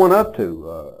 And they went up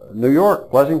to New York,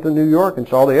 Pleasanton, New York, and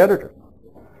saw the editor,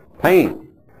 Payne.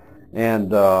 And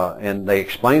they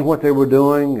explained what they were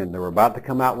doing, and they were about to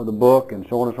come out with a book, and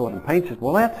so on and so on. And Payne says,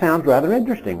 well, that sounds rather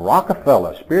interesting.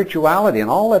 Rockefeller, spirituality, and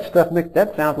all that stuff, Nick,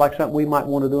 that sounds like something we might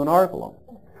want to do an article on.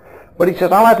 But he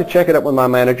says, I'll have to check it up with my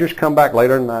managers, come back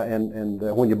later, and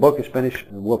when your book is finished,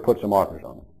 we'll put some authors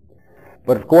on it.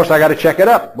 But of course I got to check it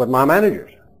up with my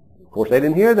managers. Of course they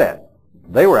didn't hear that.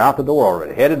 They were out the door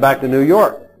already, headed back to New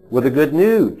York with the good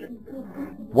news.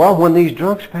 Well, when these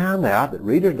drunks found out that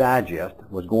Reader's Digest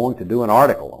was going to do an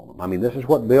article on them, I mean, this is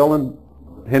what Bill and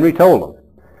Henry told them.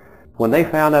 When they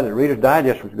found out that Reader's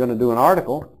Digest was going to do an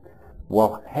article,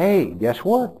 well, hey, guess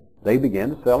what? They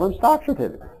began to sell them stock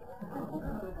certificates.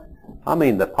 I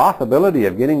mean, the possibility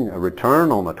of getting a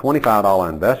return on a $25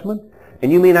 investment,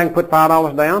 and you mean I can put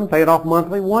 $5 down, pay it off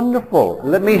monthly? Wonderful.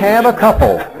 Let me have a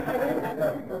couple.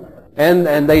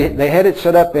 And they had it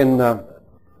set up in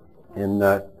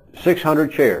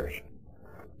 600 shares.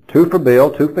 2 for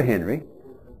Bill, 2 for Henry,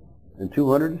 and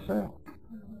 200 to sell.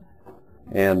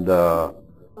 And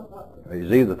it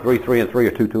was either 3, 3, and 3,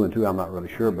 or 2, 2, and 2. I'm not really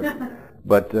sure,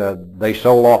 but they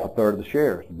sold off a third of the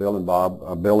shares. Bill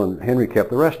and Henry kept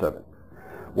the rest of it.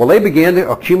 Well, they began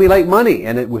to accumulate money,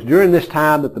 and it was during this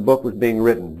time that the book was being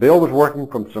written. Bill was working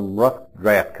from some rough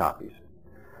draft copies,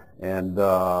 and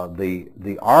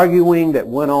the arguing that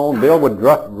went on. Bill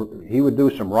would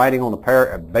do some writing on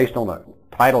based on a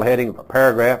title heading of a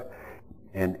paragraph,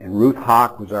 and Ruth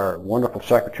Hawk was our wonderful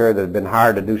secretary that had been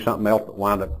hired to do something else, but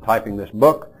wound up typing this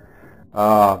book.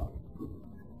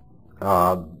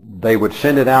 They would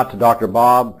send it out to Dr.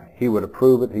 Bob. He would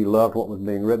approve it. He loved what was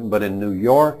being written. But in New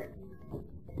York,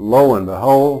 lo and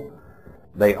behold,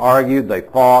 they argued, they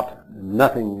fought,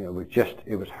 nothing. It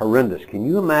was horrendous. Can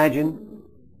you imagine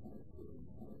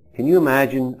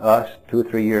us 2 or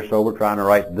 3 years sober trying to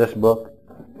write this book?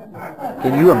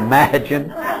 Can you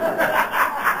imagine?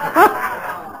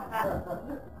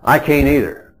 I can't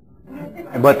either.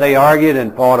 But they argued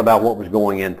and fought about what was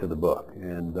going into the book,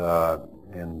 and there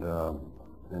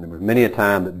was many a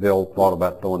time that Bill thought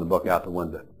about throwing the book out the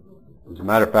window. As a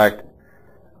matter of fact,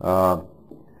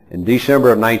 in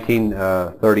December of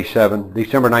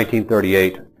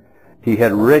 1938, he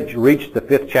had reached the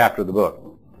 5th chapter of the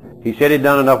book. He said he'd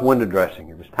done enough window dressing.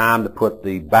 It was time to put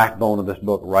the backbone of this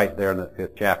book right there in that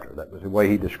 5th chapter. That was the way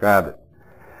he described it.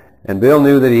 And Bill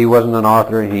knew that he wasn't an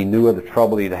author, and he knew of the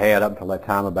trouble he'd had up until that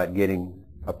time about getting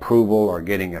approval or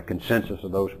getting a consensus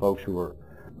of those folks who were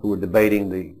debating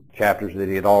the chapters that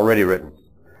he had already written.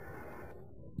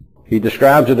 He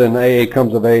describes it in AA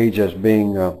Comes of Age as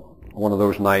being one of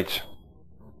those nights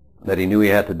that he knew he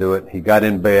had to do it. He got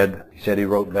in bed. He said he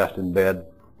wrote best in bed.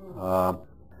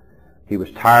 He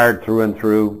was tired through and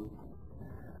through.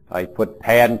 He put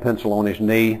pad and pencil on his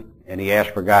knee, and he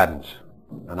asked for guidance.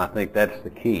 And I think that's the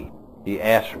key. He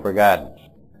asked for guidance.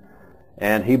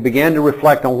 And he began to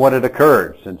reflect on what had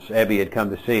occurred since Ebby had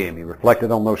come to see him. He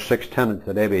reflected on those 6 tenets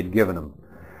that Ebby had given him.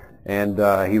 And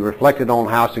he reflected on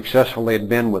how successful they had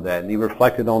been with that. And he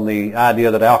reflected on the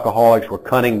idea that alcoholics were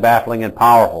cunning, baffling, and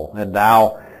powerful, and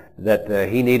how that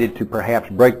he needed to perhaps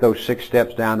break those 6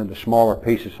 steps down into smaller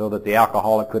pieces so that the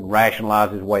alcoholic couldn't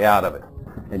rationalize his way out of it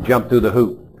and jump through the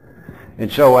hoop. And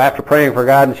so after praying for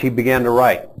guidance, he began to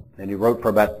write. And he wrote for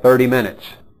about 30 minutes.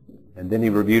 And then he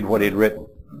reviewed what he had written.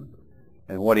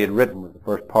 And what he had written was the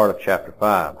first part of chapter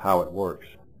 5, how it works.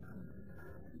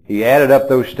 He added up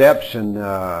those steps, and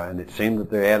it seemed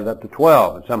that they added up to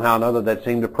 12. And somehow or another that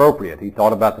seemed appropriate. He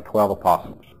thought about the 12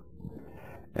 apostles.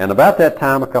 And about that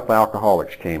time, a couple of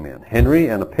alcoholics came in, Henry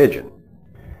and a pigeon.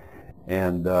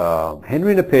 And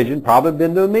Henry and a pigeon probably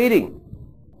been to a meeting.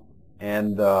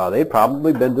 And they'd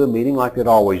probably been to a meeting like they'd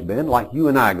always been, like you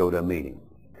and I go to a meeting.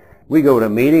 We go to a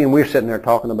meeting, and we're sitting there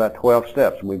talking about 12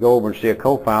 steps. And we go over and see a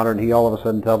co-founder, and he all of a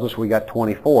sudden tells us we got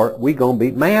 24. We're going to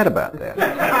be mad about that.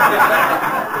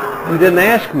 You didn't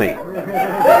ask me.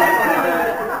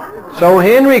 So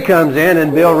Henry comes in,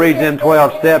 and Bill reads them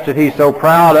 12 steps that he's so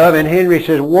proud of, and Henry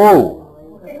says, whoa,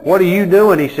 what are you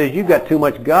doing? He says, you've got too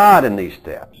much God in these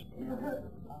steps.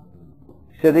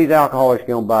 He said, these alcoholics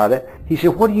don't buy that. He said,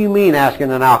 what do you mean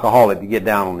asking an alcoholic to get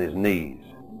down on his knees?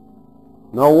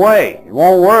 No way. It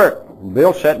won't work. And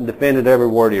Bill sat and defended every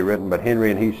word he had written, but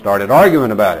Henry and he started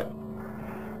arguing about it.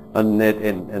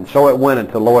 And so it went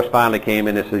until Lois finally came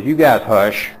in and says, you guys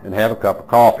hush and have a cup of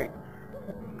coffee.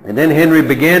 And then Henry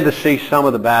began to see some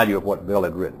of the value of what Bill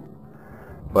had written.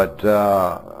 But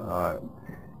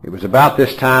it was about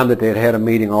this time that they had had a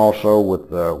meeting also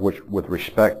with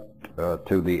respect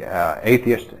to the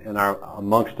atheist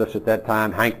amongst us at that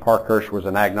time. Hank Parkhurst was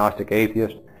an agnostic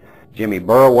atheist. Jimmy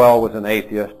Burwell was an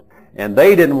atheist, and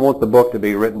they didn't want the book to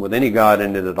be written with any God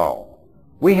in it at all.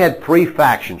 We had 3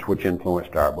 factions which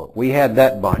influenced our book. We had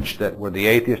that bunch that were the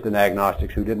atheists and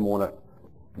agnostics who didn't want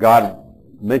God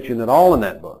mentioned at all in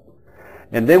that book.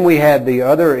 And then we had the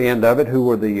other end of it who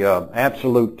were the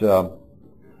absolute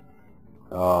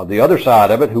the other side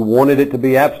of it who wanted it to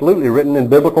be absolutely written in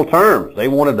biblical terms. They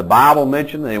wanted the Bible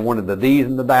mentioned, they wanted the these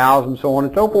and the thous and so on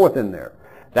and so forth in there.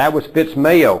 That was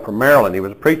Fitzmayo from Maryland. He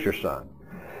was a preacher's son.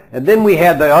 And then we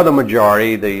had the other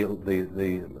majority, the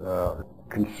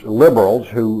liberals,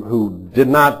 who did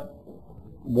not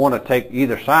want to take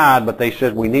either side, but they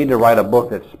said we need to write a book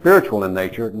that's spiritual in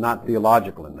nature, not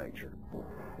theological in nature.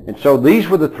 And so these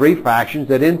were the three factions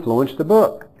that influenced the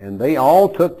book, and they all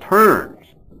took turns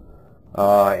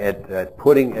at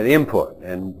putting an input.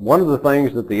 And one of the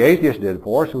things that the atheists did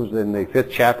for us was in the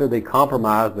 5th chapter, they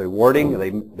compromised the wording.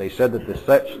 They said that the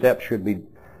steps should be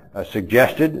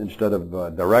suggested instead of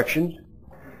directions.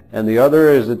 And the other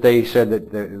is that they said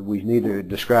that we need to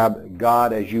describe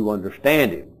God as you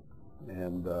understand Him.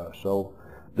 And so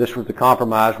this was the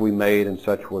compromise we made, and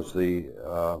such was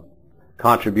the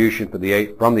contribution from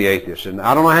the atheists. And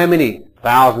I don't know how many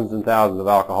thousands and thousands of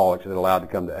alcoholics that are allowed to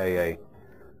come to AA,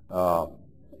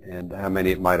 and how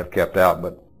many it might have kept out,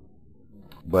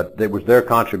 but it was their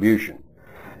contribution.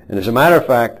 And as a matter of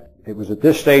fact, it was at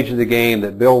this stage of the game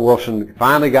that Bill Wilson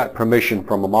finally got permission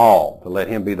from them all to let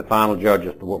him be the final judge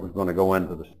as to what was going to go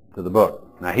into the book.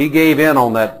 Now, he gave in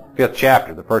on that 5th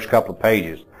chapter, the first couple of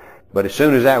pages, but as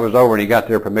soon as that was over and he got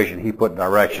their permission, he put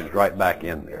directions right back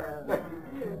in there.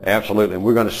 Absolutely, and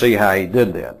we're going to see how he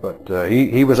did that. But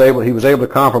he was able to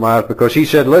compromise, because he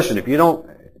said, "Listen, if you don't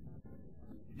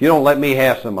let me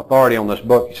have some authority on this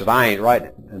book," he said, "I ain't writing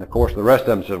it." And of course, the rest of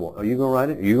them said, "Well, are you going to write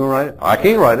it? Are you going to write it?" "I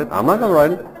can't write it. I'm not going to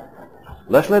write it.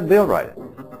 Let's let Bill write it."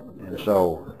 And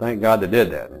so, thank God they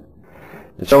did that.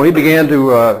 And so he began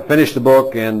to finish the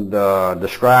book and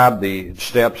describe the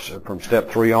steps from step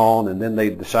 3 on, and then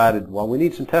they decided, well, we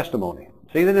need some testimony.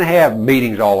 See, they didn't have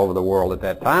meetings all over the world at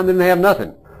that time. They didn't have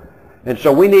nothing. And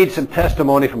so we need some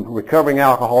testimony from recovering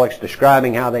alcoholics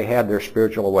describing how they had their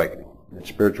spiritual awakening and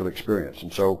spiritual experience.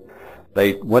 And so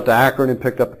they went to Akron and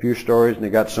picked up a few stories, and they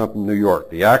got some from New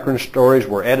York. The Akron stories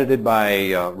were edited by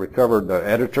a recovered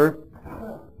editor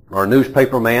or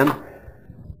newspaper man,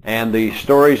 and the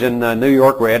stories in New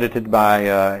York were edited by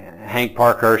Hank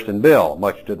Parkhurst and Bill,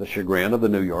 much to the chagrin of the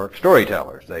New York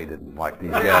storytellers. They didn't like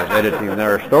these guys editing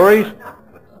their stories.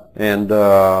 And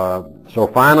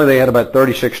so finally they had about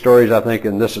 36 stories, I think,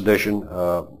 in this edition.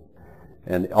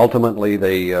 And ultimately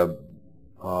they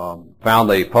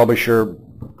found a publisher,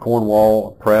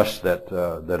 Cornwall Press,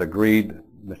 that agreed.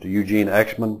 Mr. Eugene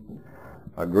Exman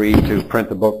agreed to print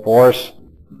the book for us.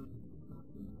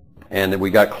 And we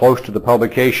got close to the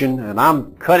publication, and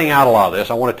I'm cutting out a lot of this.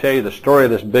 I want to tell you the story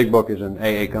of this big book is in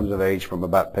AA Comes of Age from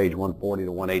about page 140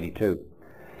 to 182.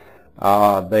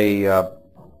 They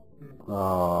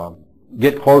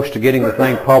get close to getting the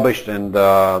thing published, and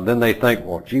then they think,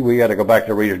 well, gee, we got to go back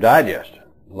to Reader's Digest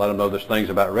and let them know this thing's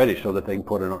about ready so that they can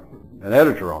put an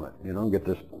editor on it, and get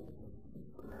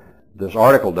this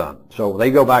article done. So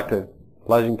they go back to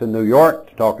Pleasanton, New York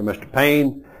to talk to Mr.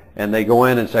 Payne. And they go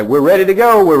in and say, we're ready to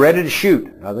go, we're ready to shoot.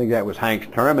 I think that was Hank's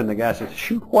term, and the guy says,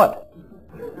 shoot what?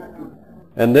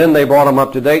 And then they brought him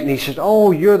up to date, and he says,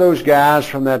 oh, you're those guys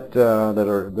from that,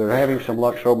 they're having some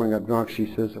luck sobering up drunks.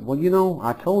 He says, well,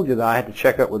 I told you that I had to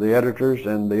check up with the editors,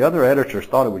 and the other editors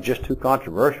thought it was just too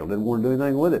controversial, didn't want to do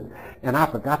anything with it. And I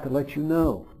forgot to let you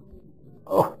know.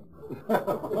 Oh.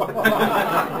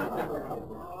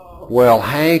 Well,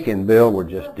 Hank and Bill were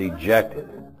just dejected.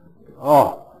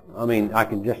 Oh. I mean, I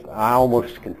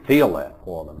almost can feel that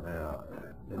for them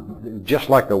now. Just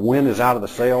like the wind is out of the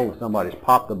sail and somebody's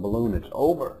popped the balloon, it's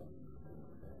over.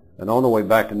 And on the way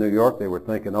back to New York, they were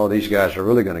thinking, oh, these guys are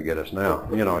really going to get us now.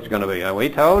 It's going to be, we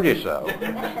told you so.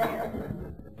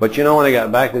 But when they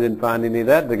got back, they didn't find any of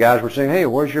that. The guys were saying, hey,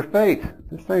 where's your faith?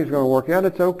 This thing's going to work out.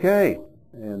 It's okay.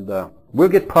 And we'll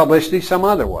get publicity some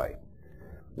other way.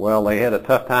 Well, they had a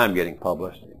tough time getting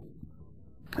publicity.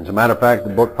 As a matter of fact, the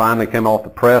book finally came off the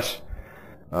press.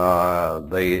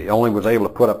 They only was able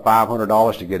to put up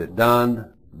 $500 to get it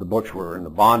done. The books were in the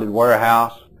bonded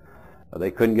warehouse. They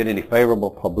couldn't get any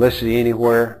favorable publicity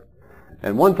anywhere.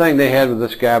 And one thing they had with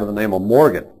this guy by the name of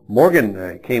Morgan.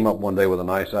 Morgan came up one day with a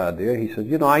nice idea. He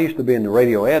said, I used to be in the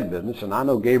radio ad business, and I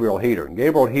know Gabriel Heater. And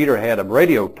Gabriel Heater had a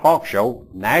radio talk show,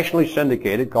 nationally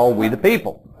syndicated, called We the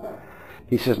People.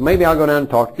 He says, maybe I'll go down and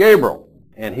talk to Gabriel.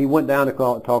 And he went down to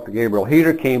talk to Gabriel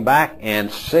Heater, came back and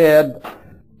said,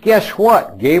 guess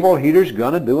what? Gabriel Heater's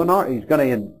going to do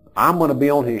I'm going to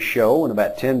be on his show in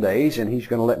about 10 days, and he's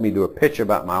going to let me do a pitch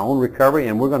about my own recovery,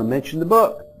 and we're going to mention the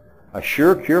book, A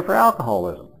Sure Cure for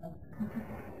Alcoholism.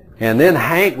 And then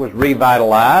Hank was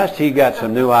revitalized. He got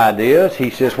some new ideas.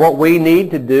 He says, what we need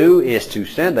to do is to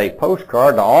send a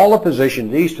postcard to all the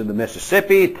physicians east of the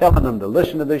Mississippi telling them to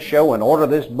listen to this show and order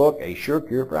this book, A Sure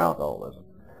Cure for Alcoholism.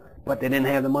 But they didn't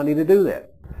have the money to do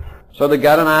that. So they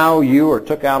got an IOU or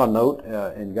took out a note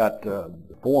and got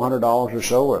 $400 or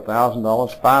so, or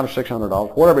 $1,000, $500 or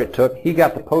 $600, whatever it took. He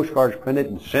got the postcards printed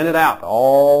and sent it out to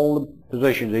all the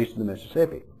positions east of the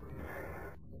Mississippi.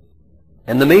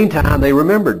 In the meantime, they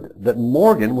remembered that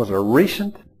Morgan was a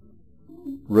recent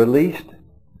released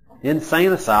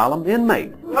insane asylum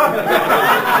inmate.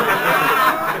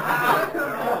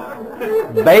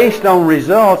 Based on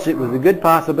results, it was a good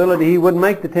possibility he wouldn't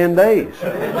make the 10 days.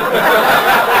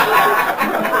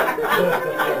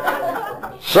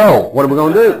 So, what are we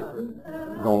going to do?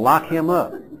 We're going to lock him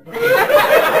up.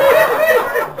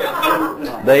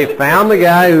 They found the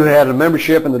guy who had a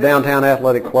membership in the downtown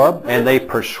athletic club, and they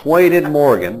persuaded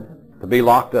Morgan to be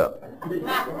locked up.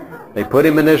 They put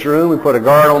him in this room and put a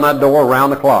guard on that door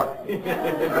around the clock.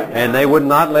 And they would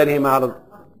not let him out of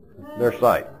their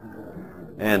sight.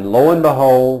 And lo and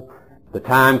behold, the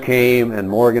time came and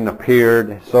Morgan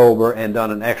appeared sober and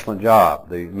done an excellent job.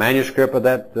 The manuscript of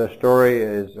that story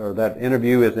is, or that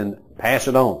interview is in Pass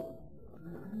It On.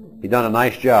 He done a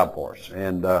nice job for us.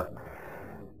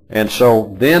 And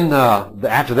so then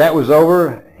after that was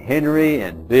over, Henry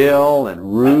and Bill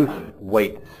and Ruth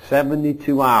wait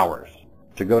 72 hours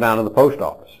to go down to the post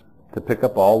office to pick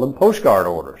up all them postcard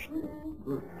orders.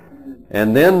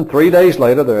 And then 3 days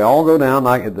later, they all go down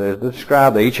like they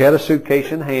described. They each had a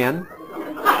suitcase in hand.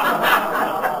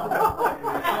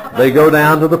 They go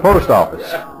down to the post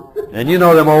office. And you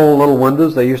know them old little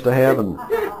windows they used to have, and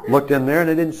looked in there and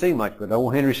they didn't see much. But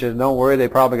old Henry says, don't worry, they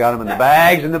probably got them in the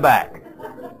bags in the back.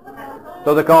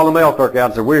 So they called the mail clerk out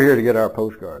and said, we're here to get our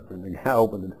postcards. And the guy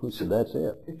opened it and said, that's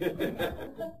it.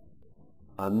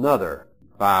 Another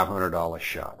 $500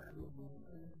 shot.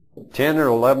 10 or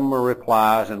 11 were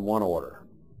replies in one order.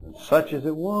 And such as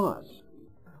it was,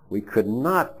 we could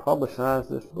not publicize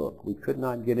this book. We could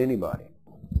not get anybody.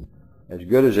 As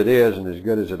good as it is and as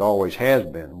good as it always has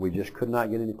been, we just could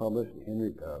not get any publicity.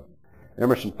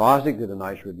 Emerson Fosdick did a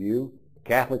nice review.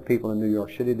 Catholic people in New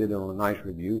York City did a nice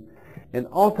review. And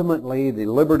ultimately, the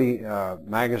Liberty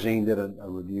magazine did a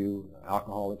review,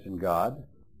 Alcoholics and God.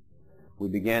 We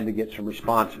began to get some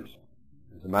responses.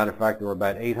 As a matter of fact, there were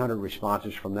about 800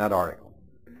 responses from that article.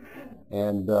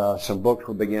 And some books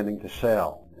were beginning to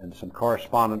sell, and some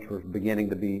correspondence was beginning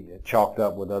to be chalked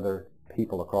up with other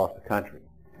people across the country.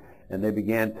 And they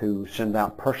began to send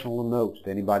out personal notes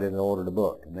to anybody that ordered a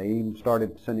book. And they even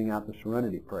started sending out the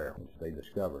Serenity Prayer, which they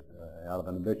discovered out of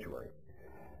an obituary.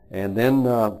 And then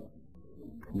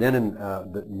in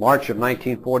March of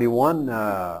 1941,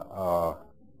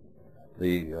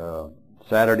 the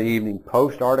Saturday Evening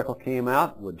Post article came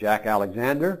out with Jack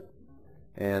Alexander,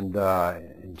 and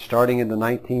starting in the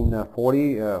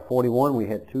 1941, we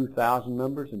had 2,000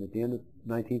 members, and at the end of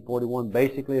 1941,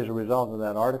 basically as a result of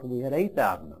that article, we had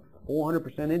 8,000 members,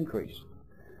 400% increase.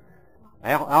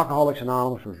 Alcoholics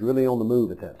Anonymous was really on the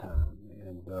move at that time,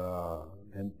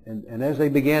 and as they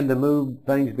began to move,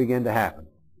 things began to happen.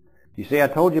 You see, I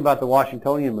told you about the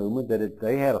Washingtonian movement, that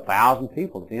they had 1,000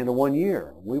 people at the end of 1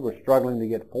 year. We were struggling to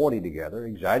get 40 together,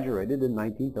 exaggerated, in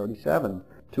 1937,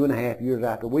 2.5 years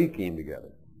after we came together.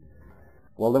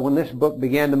 Well, then when this book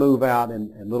began to move out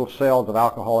and little cells of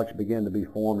alcoholics began to be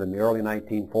formed in the early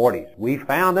 1940s, we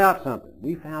found out something.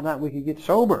 We found out we could get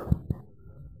sober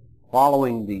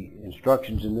following the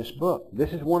instructions in this book.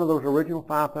 This is one of those original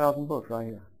 5,000 books right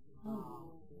here.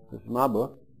 This is my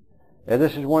book. And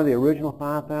this is one of the original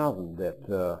 5,000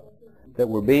 that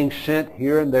were being sent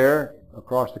here and there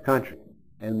across the country.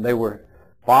 And they were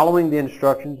following the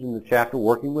instructions in the chapter,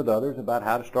 working with others about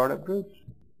how to start up groups.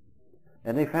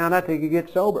 And they found out they could get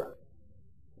sober.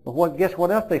 But guess what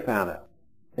else they found out?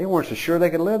 They weren't so sure they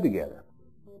could live together.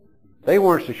 They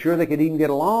weren't so sure they could even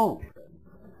get along.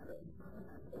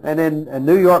 And then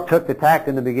New York took the tact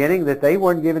in the beginning that they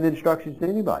weren't giving instructions to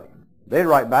anybody. They'd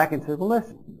write back and say, well,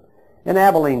 listen. In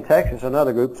Abilene, Texas,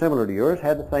 another group similar to yours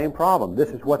had the same problem. This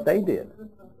is what they did.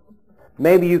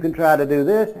 Maybe you can try to do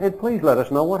this, and please let us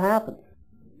know what happens.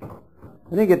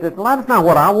 And you get this, well, that's not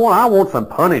what I want. I want some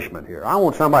punishment here. I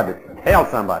want somebody to tell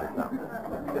somebody something.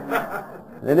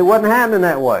 And it wasn't happening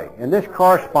that way. And this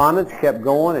correspondence kept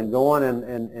going and going,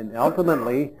 and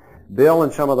ultimately, Bill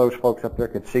and some of those folks up there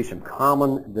could see some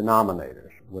common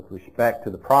denominators with respect to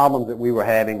the problems that we were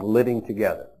having living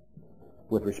together.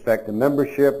 With respect to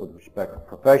membership, with respect to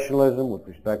professionalism, with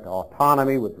respect to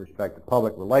autonomy, with respect to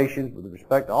public relations, with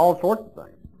respect to all sorts of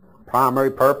things,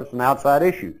 primary purpose and outside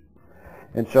issues.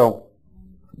 And so,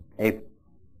 in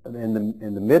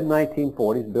the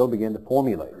mid-1940s, Bill began to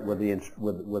formulate,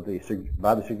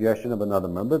 by the suggestion of another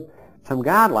member, some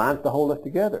guidelines to hold us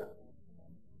together.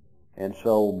 And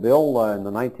so, Bill, in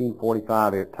the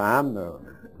 1945 time,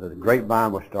 the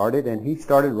grapevine was started, and he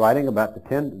started writing about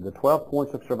the 12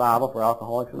 points of survival for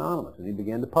Alcoholics Anonymous, and he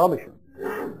began to publish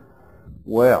them.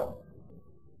 Well,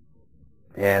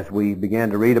 as we began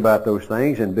to read about those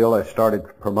things, and Bill has started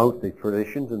to promote the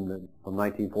traditions from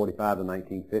 1945 to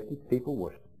 1950,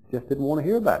 people just didn't want to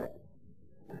hear about it.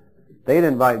 They'd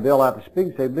invite Bill out to speak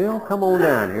and say, Bill, come on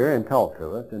down here and talk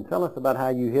to us and tell us about how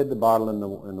you hid the bottle in the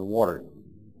water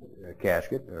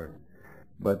casket.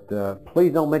 But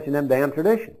please don't mention them damn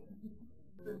traditions.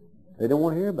 They don't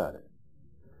want to hear about it.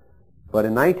 But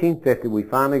in 1950, we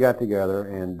finally got together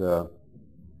and the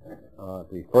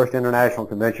first international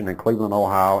convention in Cleveland,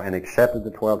 Ohio, and accepted the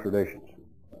 12 traditions.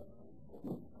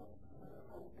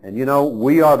 And you know,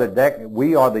 we are the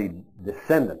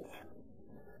descendants,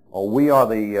 or we are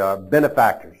the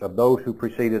benefactors of those who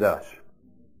preceded us.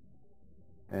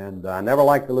 And I never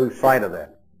like to lose sight of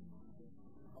that.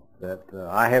 That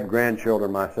I have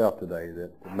grandchildren myself today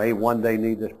that may one day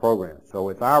need this program. So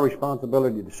it's our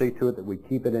responsibility to see to it that we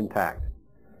keep it intact.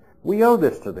 We owe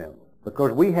this to them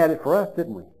because we had it for us,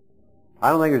 didn't we? I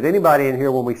don't think there's anybody in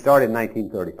here when we started in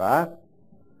 1935.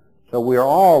 So we're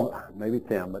all, maybe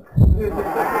Tim, but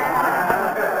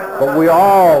we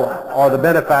all are the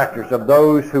benefactors of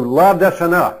those who loved us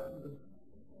enough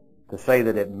to say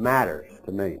that it matters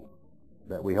to me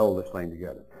that we hold this thing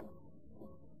together.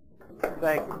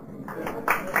 Thank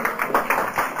you.